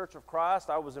says Church of Christ.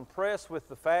 I was impressed with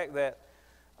the fact that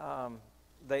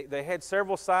they had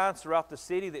several signs throughout the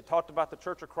city that talked about the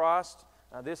Church of Christ.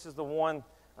 This is the one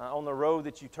on the road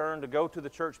that you turn to go to the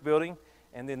church building.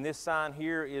 And then this sign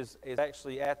here is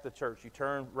actually at the church. You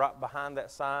turn right behind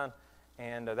that sign,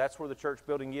 and that's where the church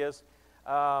building is.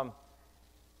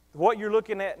 What you're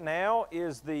looking at now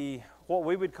is what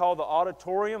we would call the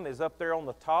auditorium is up there on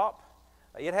the top.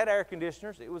 It had air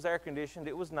conditioners. It was air conditioned.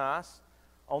 It was nice.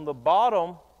 On the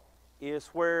bottom is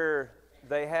where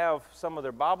they have some of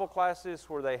their Bible classes,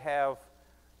 where they have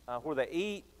where they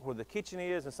eat, where the kitchen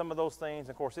is, and some of those things.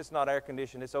 Of course, it's not air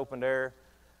conditioned. It's open air.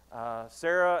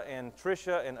 Sarah and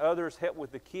Tricia and others helped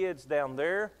with the kids down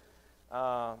there.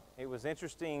 It was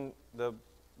interesting. The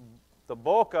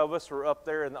bulk of us were up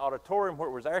there in the auditorium where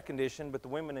it was air conditioned, but the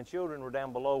women and children were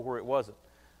down below where it wasn't.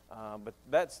 But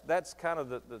that's kind of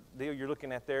the deal you're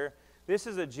looking at there. This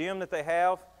is a gym that they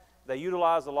have. They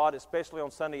utilize a lot, especially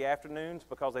on Sunday afternoons,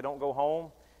 because they don't go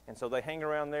home. And so they hang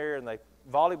around there, and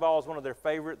volleyball is one of their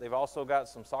favorite. They've also got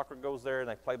some soccer goes there, and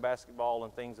they play basketball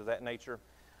and things of that nature.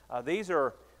 These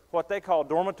are what they call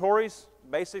dormitories.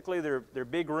 Basically, they're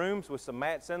big rooms with some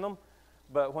mats in them.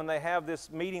 But when they have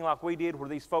this meeting like we did, where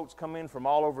these folks come in from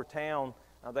all over town,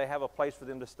 they have a place for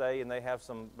them to stay, and they have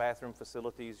some bathroom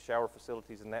facilities, shower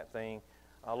facilities, and that thing.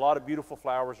 A lot of beautiful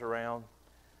flowers around.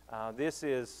 This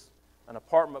is an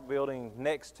apartment building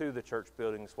next to the church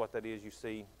building is what that is you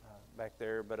see back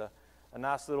there. But a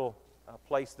nice little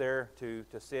place there to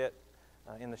sit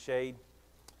in the shade.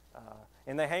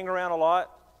 And they hang around a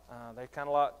lot. They're kind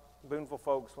of like Boonville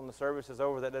folks. When the service is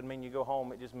over, that doesn't mean you go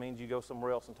home. It just means you go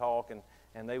somewhere else and talk.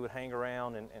 And they would hang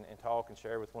around and talk and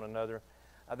share with one another.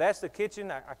 That's the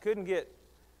kitchen. I couldn't get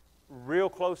real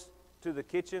close to the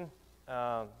kitchen.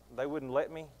 They wouldn't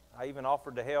let me. I even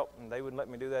offered to help, and they wouldn't let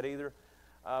me do that either.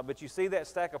 But you see that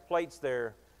stack of plates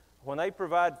there. When they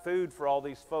provide food for all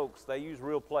these folks, they use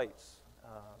real plates.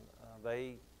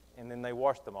 And then they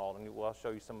wash them all, and I'll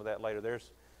show you some of that later.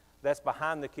 That's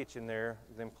behind the kitchen there,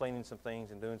 them cleaning some things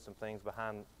and doing some things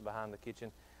behind the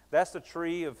kitchen. That's the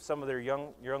tree of some of their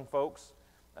young folks.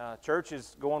 Church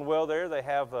is going well there. They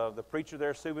have the preacher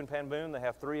there, Subin Panboon. They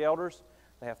have 3 elders.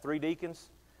 They have 3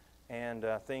 deacons, and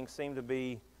things seem to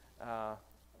be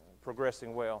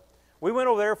progressing well. We went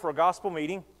over there for a gospel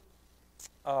meeting,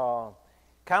 kind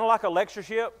of like a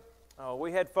lectureship.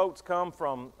 We had folks come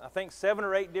from, I think, 7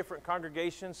 or 8 different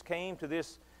congregations came to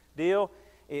this deal.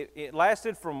 It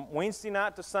lasted from Wednesday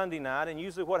night to Sunday night, and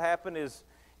usually what happened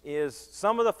is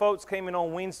some of the folks came in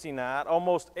on Wednesday night.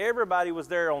 Almost everybody was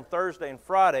there on Thursday and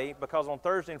Friday, because on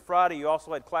Thursday and Friday you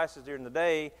also had classes during the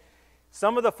day.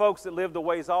 Some of the folks that lived a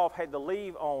ways off had to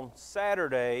leave on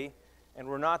Saturday and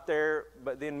were not there,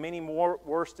 but then many more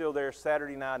were still there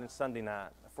Saturday night and Sunday night.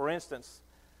 For instance,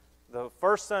 the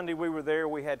first Sunday we were there,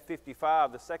 we had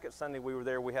 55. The second Sunday we were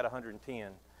there, we had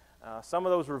 110. Some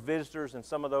of those were visitors, and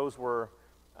some of those were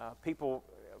people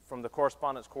from the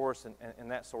correspondence course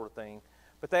and that sort of thing.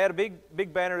 But they had a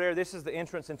big banner there. This is the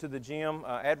entrance into the gym,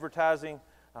 advertising,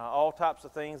 all types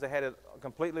of things. They had it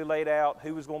completely laid out,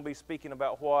 who was going to be speaking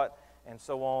about what, and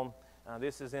so on.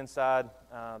 This is inside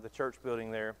the church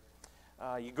building there.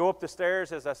 You go up the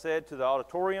stairs, as I said, to the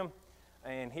auditorium,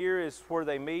 and here is where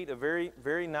they meet, a very,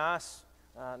 very nice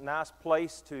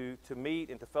place to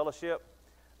meet and to fellowship.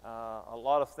 A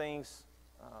lot of things,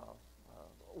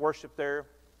 worship there.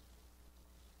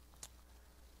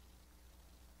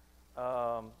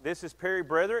 This is Perry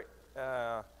Brethren.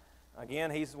 Again,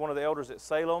 he's one of the elders at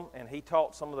Salem, and he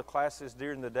taught some of the classes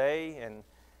during the day and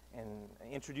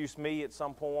introduced me at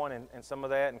some point and some of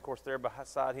that. And, of course, there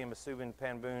beside him is Subin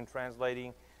Panboon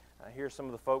translating. Here's some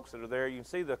of the folks that are there. You can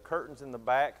see the curtains in the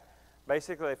back.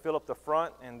 Basically, they fill up the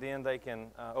front, and then they can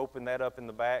open that up in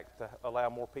the back to allow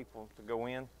more people to go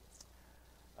in.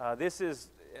 This is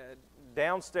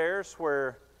downstairs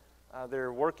where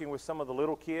they're working with some of the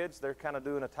little kids. They're kind of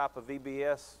doing a type of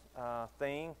VBS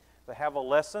thing. They have a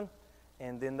lesson,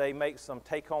 and then they make some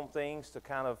take-home things to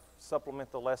kind of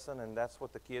supplement the lesson, and that's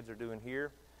what the kids are doing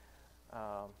here.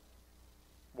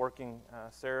 Working,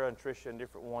 Sarah and Tricia and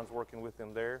different ones working with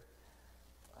them there.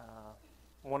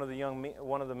 One of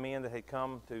the men that had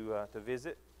come to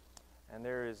visit, and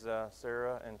there is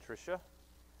Sarah and Tricia.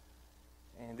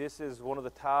 And this is one of the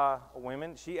Thai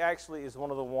women. She actually is one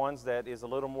of the ones that is a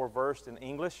little more versed in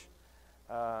English.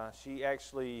 She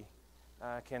actually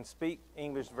can speak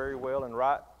English very well and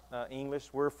write English.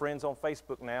 We're friends on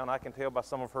Facebook now, and I can tell by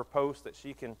some of her posts that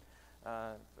she can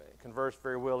converse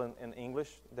very well in English.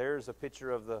 There's a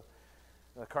picture of the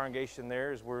congregation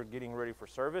there as we're getting ready for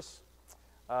service.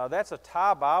 That's a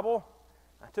Thai Bible.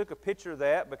 I took a picture of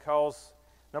that because,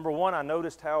 number one, I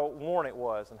noticed how worn it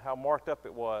was and how marked up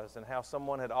it was and how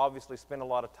someone had obviously spent a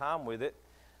lot of time with it.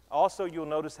 Also, you'll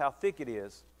notice how thick it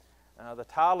is. The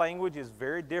Thai language is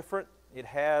very different. It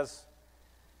has,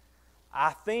 I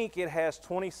think it has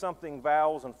 20-something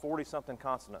vowels and 40-something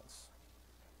consonants.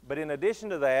 But in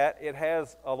addition to that, it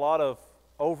has a lot of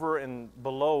over and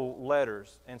below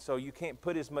letters. And so you can't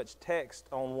put as much text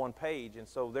on one page. And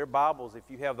so their Bibles, if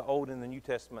you have the Old and the New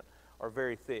Testament, are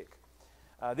very thick.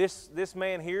 This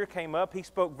man here came up. He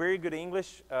spoke very good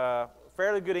English,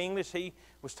 fairly good English. He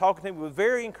was talking to me. It was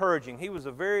very encouraging. He was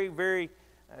a very, very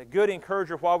good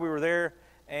encourager while we were there.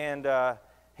 And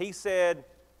he said,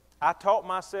 I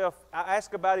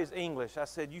asked about his English. I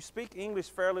said, you speak English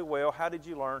fairly well. How did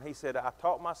you learn? He said, I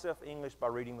taught myself English by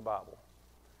reading the Bible.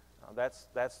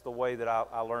 That's the way that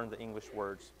I learned the English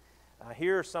words.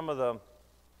 Here are some of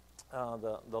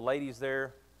the ladies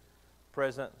there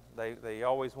present. They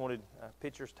always wanted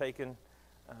pictures taken.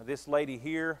 This lady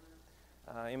here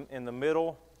in the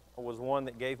middle was one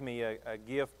that gave me a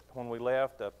gift when we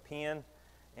left, a pen,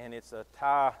 and it's a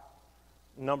Thai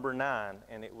number 9,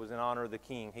 and it was in honor of the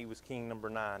king. He was king number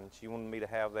 9, and she wanted me to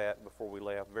have that before we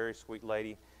left. Very sweet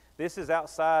lady. This is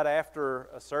outside after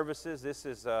services. This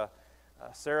is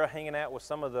Sarah hanging out with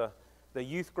some of the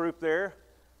youth group there.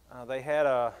 They had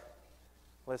a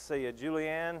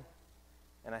Julianne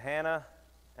and a Hannah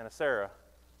and a Sarah,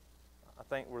 I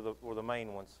think were the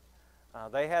main ones.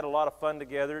 They had a lot of fun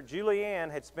together.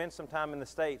 Julianne had spent some time in the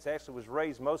States, actually was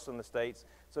raised mostly in the States,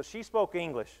 so she spoke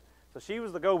English. So she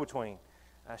was the go-between.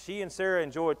 She and Sarah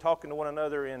enjoyed talking to one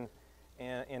another in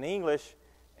English,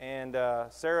 and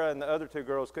Sarah and the other 2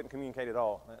 girls couldn't communicate at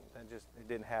all. It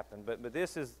didn't happen. But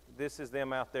this is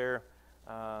them out there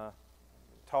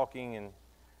talking and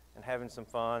having some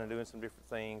fun and doing some different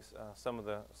things. Some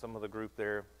of the group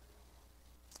there.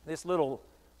 This little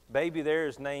baby there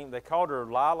is named, they called her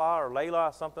Lala or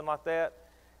Layla, something like that.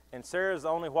 And Sarah's the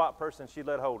only white person she'd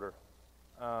let hold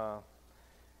her.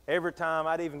 Every time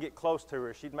I'd even get close to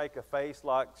her, she'd make a face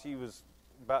like she was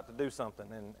about to do something.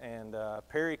 And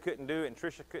Perry couldn't do it, and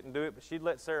Tricia couldn't do it, but she'd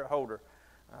let Sarah hold her.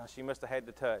 She must have had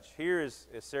to touch. Here is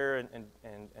Sarah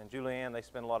and Julianne. They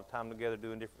spend a lot of time together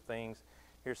doing different things.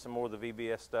 Here's some more of the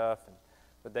VBS stuff. And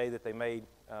the day that they made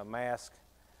masks,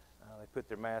 they put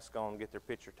their mask on, get their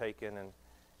picture taken, and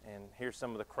here's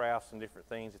some of the crafts and different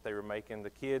things that they were making.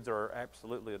 The kids are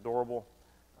absolutely adorable,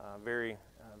 very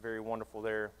wonderful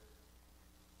there.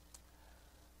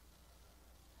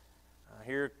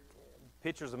 Here,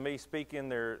 pictures of me speaking.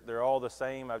 They're all the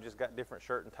same. I've just got different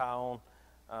shirt and tie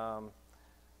on.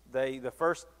 The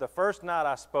first night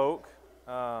I spoke,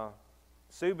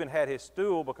 Subin had his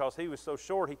stool because he was so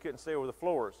short he couldn't see over the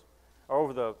floors or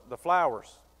over the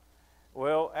flowers.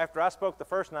 Well, after I spoke the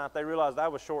first night, they realized I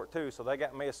was short too, so they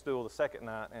got me a stool the second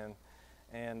night,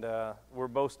 and we're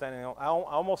both standing on. I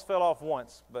almost fell off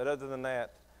once, but other than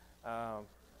that,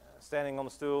 standing on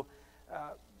the stool.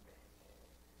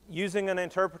 Using an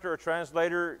interpreter or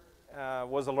translator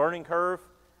was a learning curve.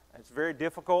 It's very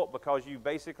difficult because you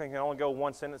basically can only go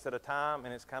one sentence at a time,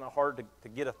 and it's kind of hard to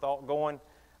get a thought going.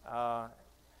 I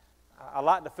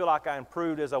like to feel like I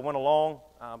improved as I went along,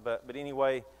 but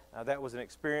anyway, that was an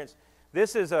experience.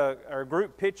 This is a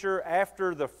group picture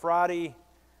after the Friday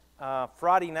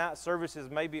night services,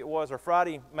 maybe it was, or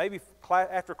maybe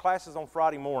after classes on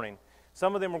Friday morning.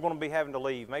 Some of them were going to be having to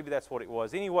leave. Maybe that's what it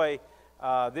was. Anyway,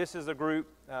 this is a group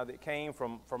that came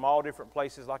from all different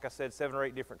places. Like I said, 7 or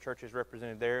 8 different churches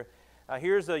represented there.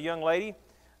 Here's a young lady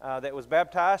that was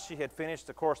baptized. She had finished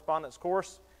the correspondence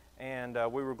course, and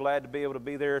we were glad to be able to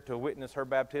be there to witness her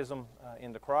baptism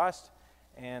into Christ.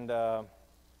 And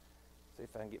see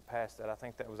if I can get past that. I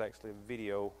think that was actually a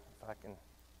video, if I can.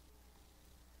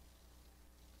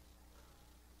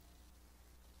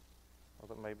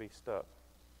 Well, it may be stuck.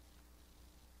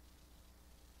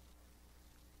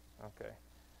 Okay.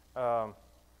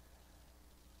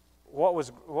 What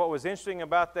was interesting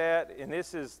about that, and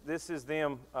this is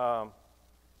them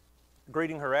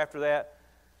greeting her after that.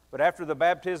 But after the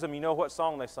baptism, you know what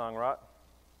song they sung, right?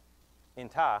 In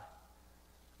Thai.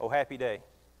 Oh, happy day.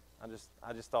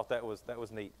 I just thought that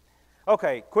was neat.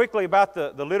 Okay, quickly about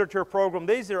the literature program.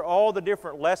 These are all the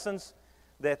different lessons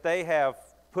that they have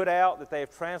put out, that they have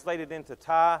translated into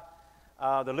Thai.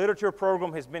 The literature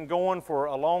program has been going for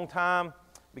a long time.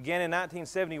 Began in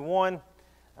 1971.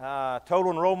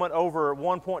 Total enrollment over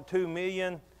 1.2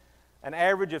 million. An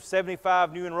average of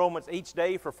 75 new enrollments each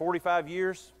day for 45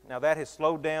 years. Now that has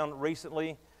slowed down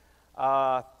recently.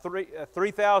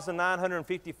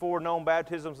 3,954 known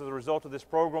baptisms as a result of this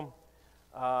program.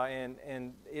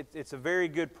 And it's a very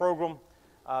good program.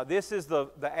 This is the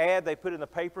ad they put in the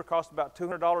paper. Cost about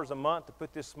 $200 a month to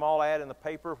put this small ad in the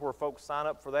paper where folks sign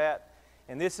up for that.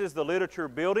 And this is the literature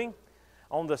building.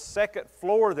 On the second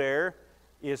floor there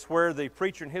is where the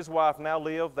preacher and his wife now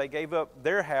live. They gave up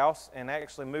their house and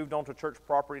actually moved onto church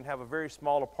property and have a very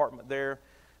small apartment there.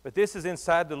 But this is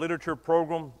inside the literature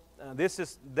program. This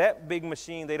is that big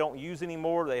machine they don't use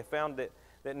anymore. They found that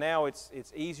now it's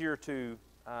easier to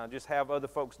just have other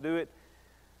folks do it.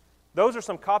 Those are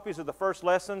some copies of the first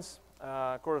lessons.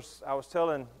 Of course, I was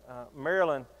telling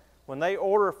Marilyn, when they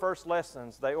order first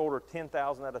lessons, they order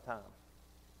 10,000 at a time.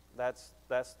 That's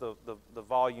the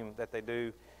volume that they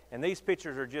do. And these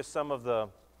pictures are just some of the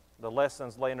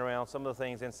lessons laying around, some of the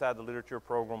things inside the literature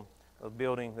program, the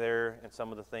building there, and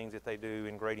some of the things that they do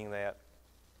in grading that,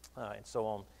 and so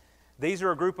on. These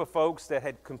are a group of folks that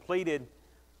had completed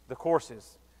the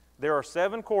courses. There are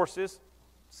 7 courses,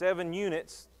 7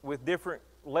 units with different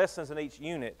lessons in each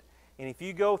unit. And if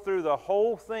you go through the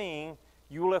whole thing,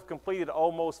 you will have completed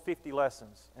almost 50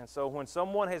 lessons. And so when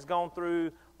someone has gone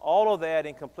through all of that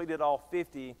and completed all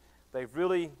 50, they've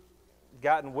really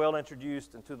gotten well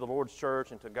introduced into the Lord's church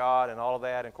and to God and all of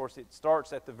that. And of course, it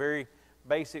starts at the very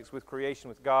basics with creation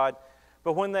with God.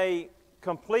 But when they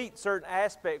complete certain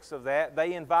aspects of that,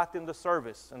 they invite them to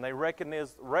service, and they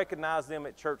recognize them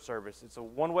at church service. It's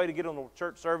one way to get them to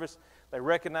church service. They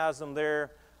recognize them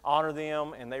there, honor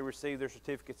them, and they receive their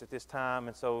certificates at this time.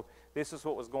 And so this is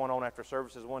what was going on after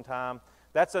services one time.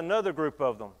 That's another group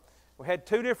of them. We had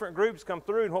 2 different groups come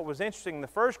through, and what was interesting, the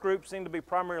first group seemed to be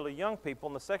primarily young people,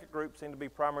 and the second group seemed to be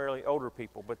primarily older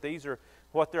people. But these are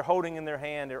what they're holding in their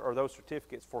hand are those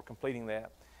certificates for completing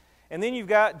that. And then you've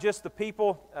got just the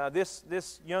people.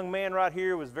 This young man right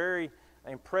here was very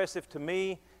impressive to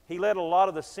me. He led a lot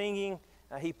of the singing.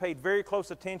 He paid very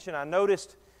close attention. I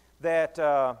noticed that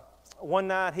one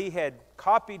night he had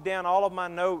copied down all of my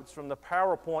notes from the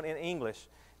PowerPoint in English.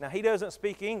 Now, he doesn't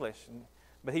speak English,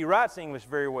 but he writes English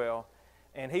very well.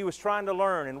 And he was trying to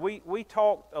learn. And we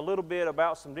talked a little bit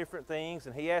about some different things.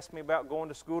 And he asked me about going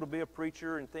to school to be a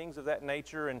preacher and things of that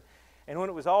nature. And when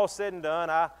it was all said and done,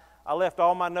 I left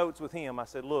all my notes with him. I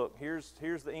said, look, here's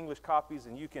the English copies,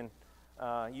 and you can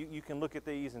look at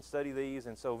these and study these.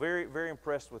 And so very, very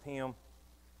impressed with him.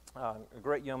 A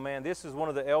great young man. This is one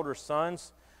of the elder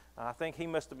sons. I think he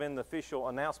must have been the official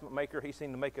announcement maker. He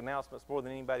seemed to make announcements more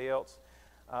than anybody else.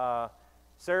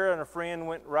 Sarah and a friend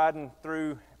went riding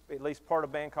through at least part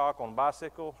of Bangkok on a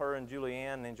bicycle, her and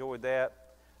Julianne, enjoyed that.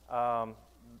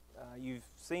 You've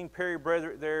seen Perry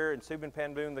Brethren there and Subin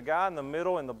Panboon. The guy in the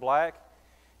middle in the black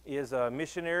is a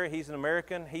missionary. He's an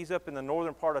American. He's up in the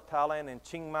northern part of Thailand in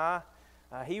Chiang Mai.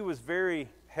 He was very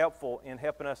helpful in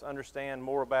helping us understand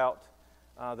more about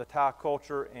the Thai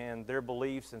culture and their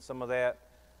beliefs and some of that.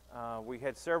 We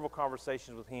had several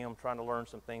conversations with him trying to learn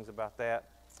some things about that.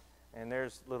 And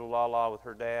there's little Lala with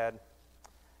her dad.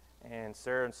 And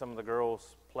Sarah and some of the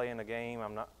girls playing a game.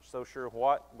 I'm not so sure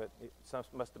what, but it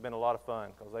must have been a lot of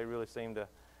fun because they really seemed to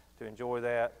enjoy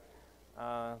that.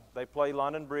 They play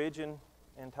London Bridge in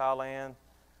Thailand.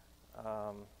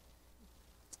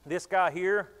 This guy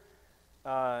here,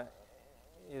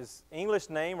 his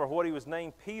English name, or what he was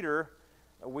named, Peter,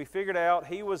 we figured out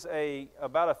he was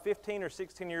about a 15 or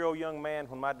 16-year-old young man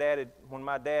when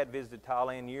my dad visited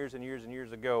Thailand years and years and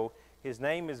years ago. His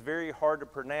name is very hard to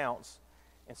pronounce.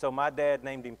 And so my dad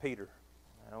named him Peter.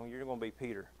 You're going to be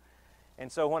Peter. And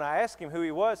so when I asked him who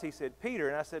he was, he said, Peter.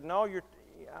 And I said, no,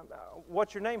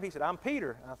 what's your name? He said, I'm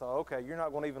Peter. And I thought, okay, you're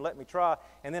not going to even let me try.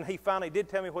 And then he finally did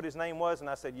tell me what his name was, and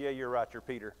I said, yeah, you're right, you're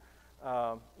Peter.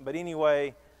 But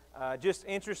anyway, just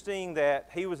interesting that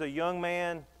he was a young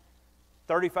man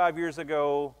 35 years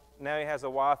ago. Now he has a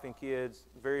wife and kids,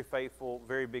 very faithful,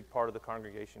 very big part of the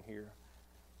congregation here.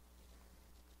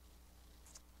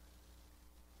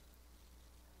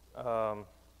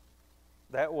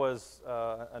 That was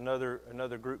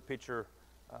another group picture,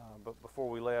 but before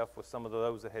we left, with some of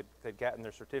those that had gotten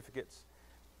their certificates.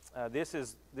 This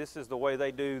is the way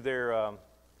they do their.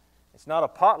 It's not a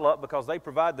potluck because they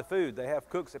provide the food. They have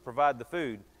cooks that provide the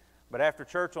food. But after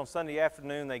church on Sunday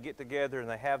afternoon, they get together and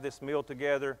they have this meal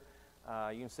together.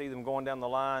 You can see them going down the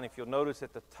line. If you'll notice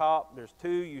at the top, there's 2.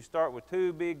 You start with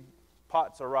 2 big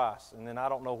pots of rice, and then I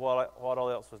don't know what all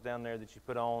else was down there that you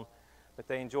put on. But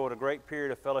they enjoyed a great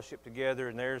period of fellowship together,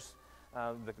 and there's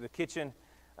the kitchen.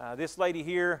 This lady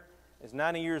here is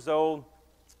 90 years old.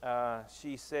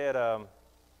 She said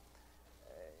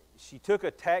she took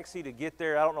a taxi to get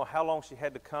there. I don't know how long she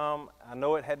had to come. I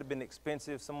know it had to have been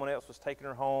expensive. Someone else was taking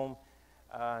her home.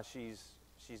 She's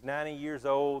 90 years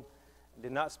old.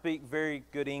 Did not speak very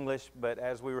good English, but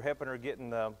as we were helping her get in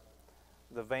the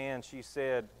van, she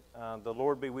said, "The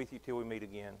Lord be with you till we meet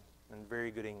again," in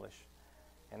very good English.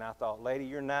 And I thought, lady,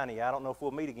 you're 90. I don't know if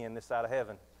we'll meet again this side of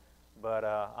heaven, but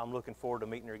I'm looking forward to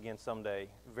meeting her again someday.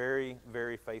 Very,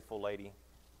 very faithful lady.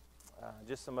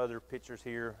 Just some other pictures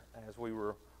here as we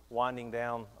were winding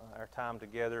down our time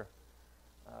together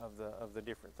of the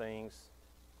different things.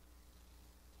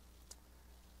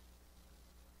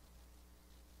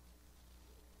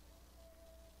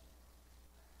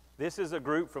 This is a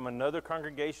group from another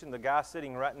congregation. The guy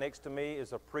sitting right next to me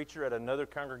is a preacher at another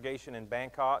congregation in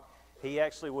Bangkok. He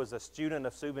actually was a student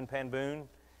of Subin Panboon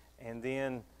and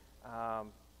then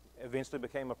eventually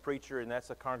became a preacher, and that's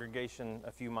a congregation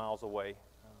a few miles away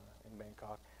in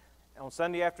Bangkok. On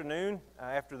Sunday afternoon,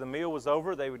 after the meal was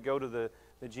over, they would go to the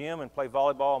gym and play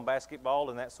volleyball and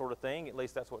basketball and that sort of thing. At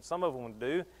least that's what some of them would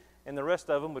do. And the rest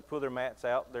of them would pull their mats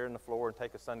out there on the floor and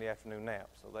take a Sunday afternoon nap.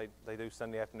 So they do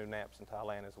Sunday afternoon naps in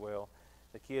Thailand as well.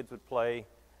 The kids would play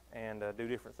and do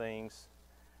different things.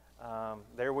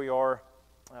 There we are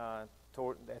at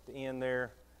the end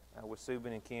there with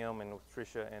Subin and Kim and with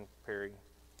Tricia and Perry.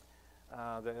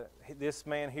 This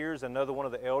man here is another one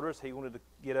of the elders. He wanted to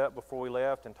get up before we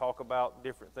left and talk about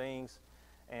different things.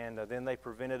 And then they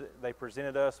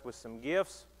presented us with some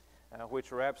gifts,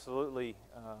 which were absolutely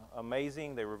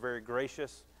amazing. They were very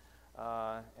gracious.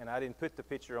 And I didn't put the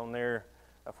picture on there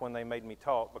of when they made me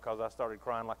talk because I started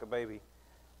crying like a baby.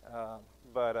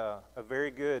 But a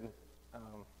very good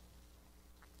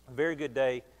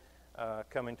day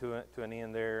coming to an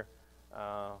end there.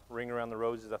 Ring Around the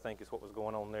Roses, I think, is what was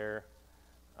going on there.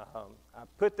 I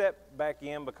put that back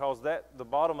in because the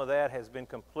bottom of that has been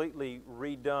completely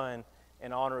redone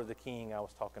in honor of the King I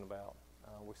was talking about.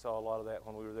 We saw a lot of that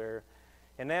when we were there.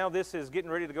 And now this is getting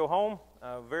ready to go home.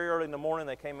 Very early in the morning,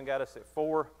 they came and got us at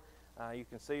 4. You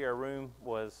can see our room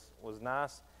was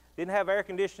nice. Didn't have air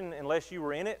conditioning unless you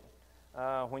were in it.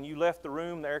 When you left the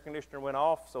room, the air conditioner went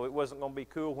off, so it wasn't going to be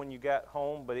cool when you got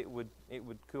home, but it would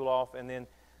cool off. And then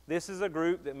this is a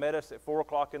group that met us at 4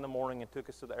 o'clock in the morning and took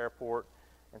us to the airport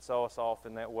and saw us off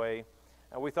in that way.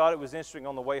 We thought it was interesting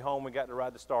on the way home. We got to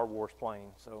ride the Star Wars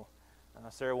plane, so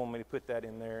Sarah wanted me to put that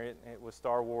in there. It was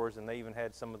Star Wars, and they even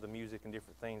had some of the music and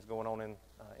different things going on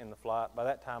in the flight. By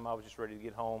that time, I was just ready to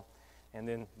get home, and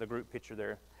then the group picture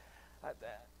there.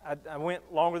 I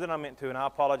went longer than I meant to, and I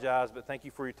apologize, but thank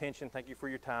you for your attention. Thank you for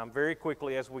your time. Very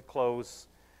quickly as we close,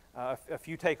 a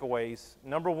few takeaways.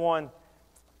 Number one,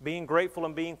 being grateful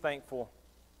and being thankful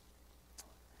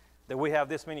that we have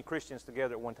this many Christians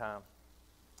together at one time.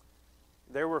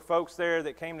 There were folks there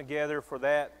that came together for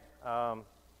that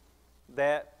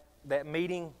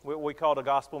meeting, what we called a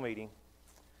gospel meeting,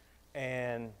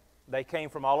 and they came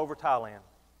from all over Thailand,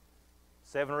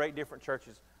 7 or 8 different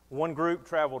churches. One group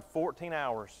traveled 14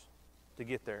 hours to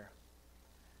get there,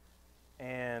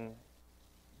 and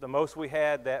the most we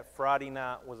had that Friday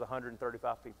night was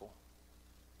 135 people.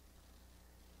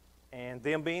 And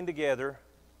them being together,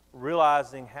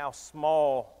 realizing how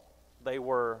small they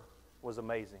were, was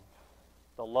amazing.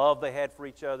 The love they had for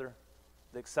each other,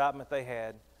 the excitement they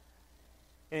had.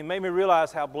 And it made me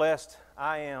realize how blessed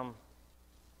I am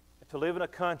to live in a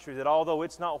country that, although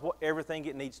it's not everything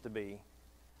it needs to be,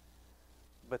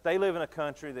 but they live in a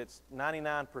country that's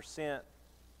 99%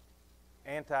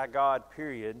 anti-God,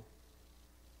 period,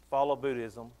 follow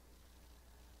Buddhism.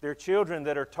 Their children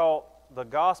that are taught the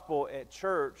gospel at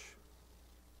church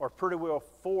are pretty well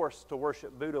forced to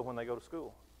worship Buddha when they go to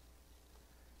school.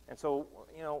 And so,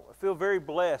 I feel very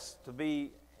blessed to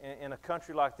be in a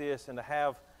country like this and to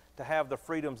have the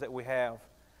freedoms that we have.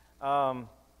 I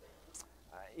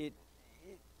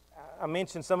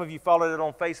mentioned, some of you followed it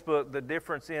on Facebook, the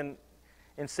difference in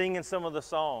singing some of the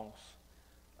songs.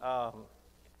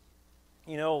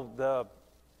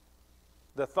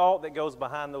 The thought that goes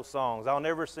behind those songs. I'll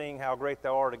never sing How Great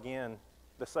Thou Art again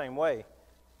the same way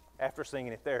after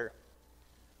singing it there.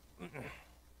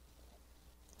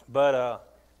 But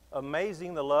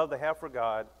amazing the love they have for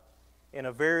God in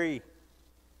a very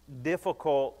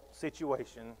difficult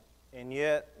situation, and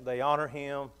yet they honor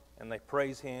Him and they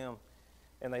praise Him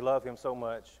and they love Him so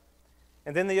much.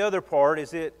 And then the other part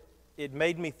is it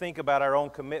made me think about our own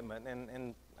commitment,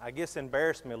 and I guess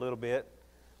embarrassed me a little bit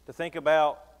to think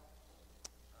about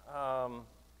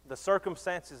the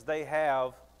circumstances they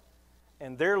have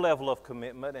and their level of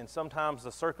commitment, and sometimes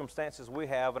the circumstances we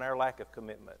have and our lack of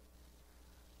commitment.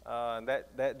 And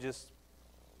that just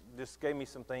gave me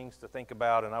some things to think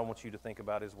about, and I want you to think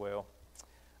about as well.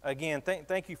 Again,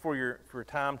 thank you for your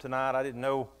time tonight. I didn't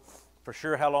know for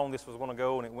sure how long this was going to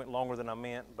go, and it went longer than I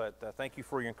meant, but thank you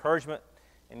for your encouragement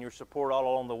and your support all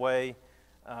along the way.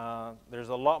 There's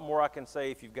a lot more I can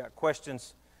say. If you've got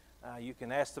questions, you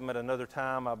can ask them at another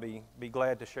time. I'll be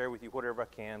glad to share with you whatever I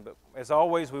can. But as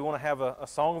always, we want to have a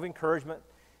song of encouragement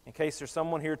in case there's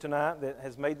someone here tonight that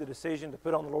has made the decision to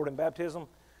put on the Lord in baptism,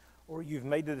 or you've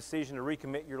made the decision to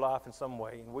recommit your life in some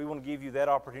way. And we want to give you that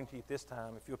opportunity at this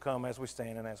time if you'll come as we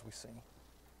stand and as we sing.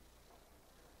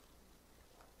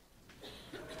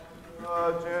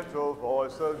 The gentle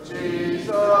voice of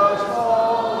Jesus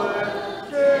calling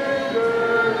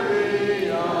tenderly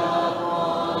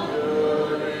upon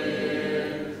your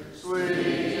ear. Sweet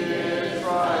is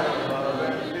triumph, love,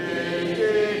 and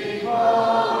pity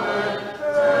calling,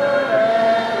 turn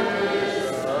and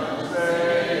listen,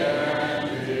 say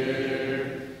and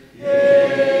hear.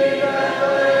 Ye that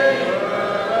labor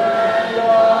and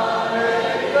are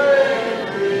heavy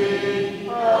laden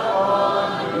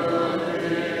upon your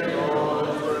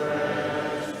heroes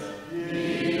rest.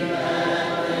 Ye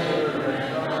that labor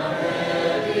and are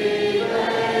heavy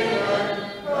laden,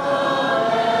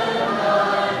 come and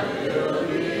I will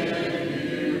give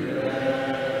you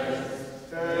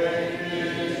rest. Take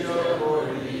his yoke, for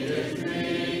he is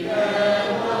meek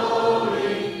and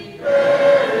lowly,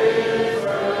 bear his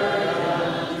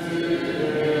burden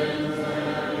unto him.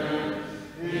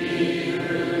 He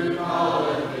who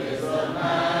calleth is a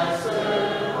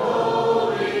master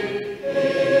holy, he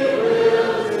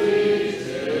will teach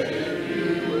if you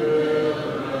will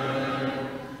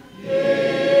learn.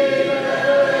 Ye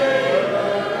that labor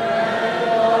and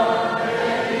are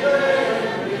heavy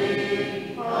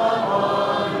laden,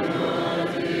 upon your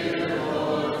dear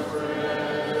Lord's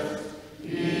rest.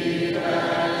 Ye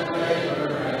that labor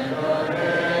and are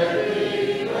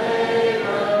heavy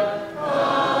laden,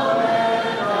 come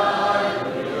and I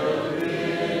will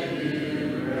give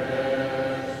you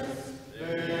rest.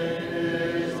 Then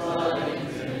his loving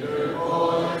tender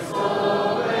voice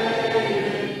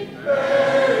obeying,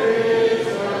 bear his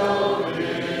yoke,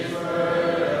 his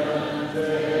burden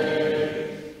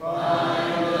take.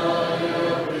 Find the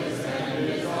yoke and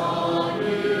his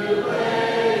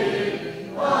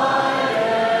undulating, light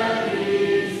and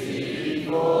easy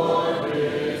for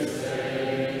his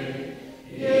sake.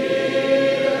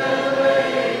 Ye that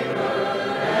labor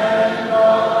and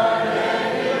are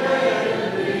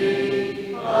heavy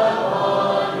laden,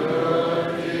 upon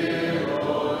your dear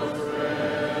Lord's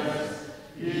rest.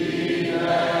 Ye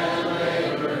that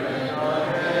labor and are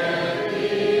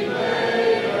heavy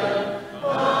laden,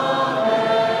 come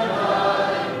and I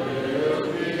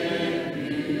will give you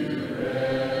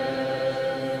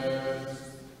rest. Be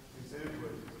seated,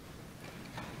 please.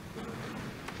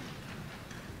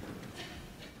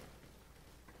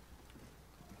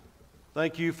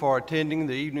 Thank you for attending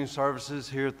the evening services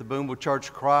here at the Boonville Church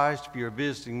of Christ. If you're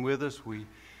visiting with us, we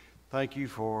thank you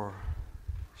for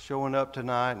showing up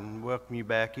tonight and welcome you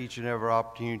back each and every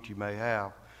opportunity you may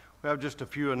have. We have just a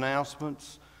few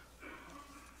announcements.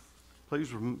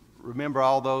 Please remember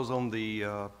all those on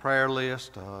the prayer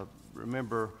list.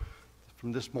 Remember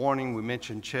from this morning we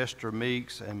mentioned Chester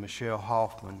Meeks and Michelle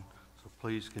Hoffman, so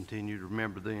please continue to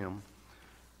remember them.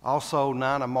 Also,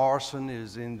 Nina Morrison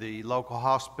is in the local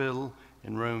hospital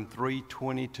in room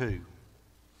 322.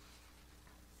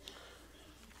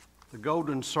 The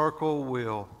Golden Circle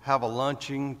will have a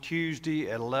luncheon Tuesday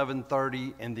at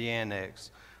 11:30 in the annex.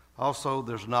 Also,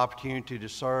 there's an opportunity to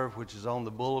serve, which is on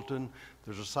the bulletin.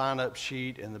 There's a sign-up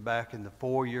sheet in the back in the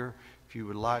foyer if you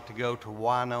would like to go to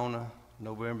Winona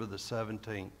November the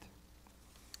 17th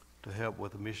to help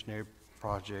with the missionary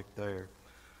project there.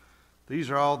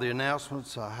 These are all the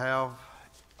announcements I have.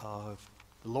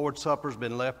 The Lord's Supper's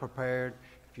been left prepared.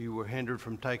 If you were hindered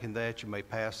from taking that, you may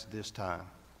pass at this time.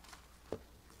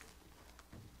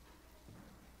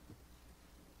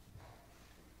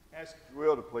 Ask if you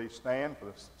will to please stand for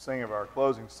the singing of our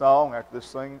closing song. After this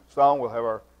song, we'll have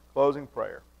our closing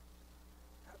prayer.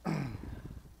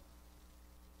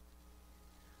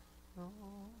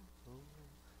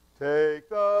 Take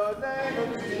the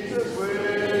name of Jesus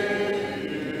with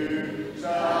you,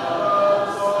 child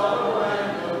of sorrow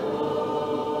and of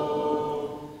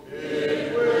woe.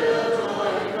 It will joy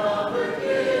and comfort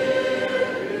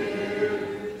give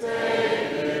you.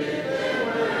 Take it then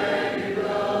wherever you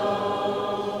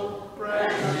go.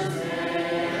 Precious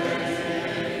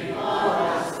name,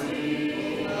 our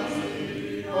sea,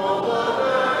 oh, what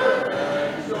earth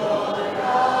and joy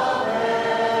of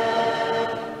heaven.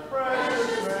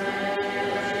 Precious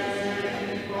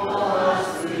name, our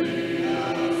sea.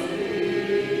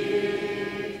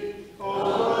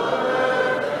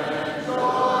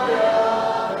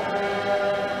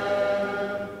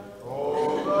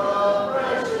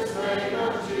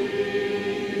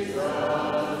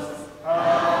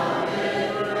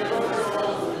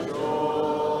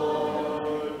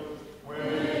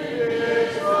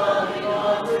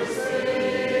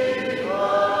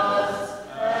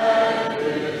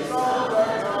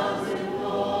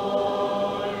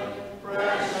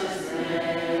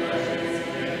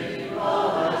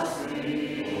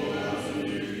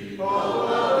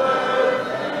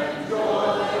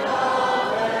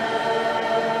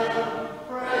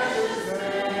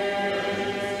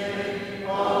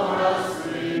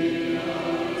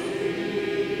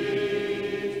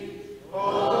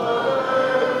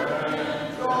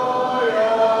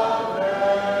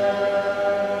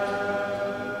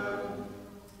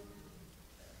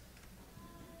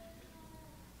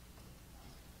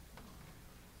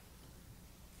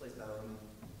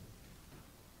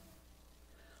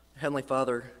 Heavenly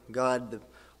Father, God,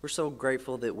 we're so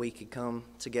grateful that we could come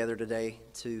together today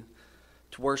to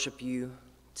worship you,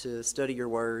 to study your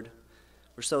word.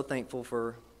 We're so thankful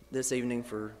for this evening,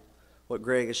 for what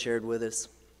Greg has shared with us.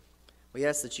 We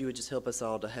ask that you would just help us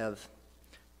all to have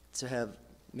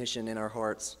mission in our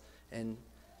hearts. And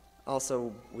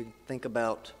also, we think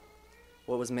about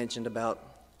what was mentioned about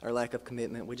our lack of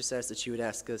commitment. We just ask that you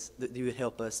would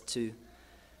help us to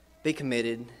be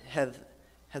committed, have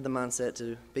the mindset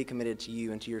to be committed to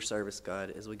you and to your service,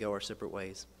 God, as we go our separate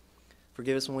ways.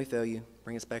 Forgive us when we fail you.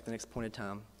 Bring us back the next appointed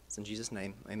time. It's in Jesus'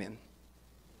 name, amen.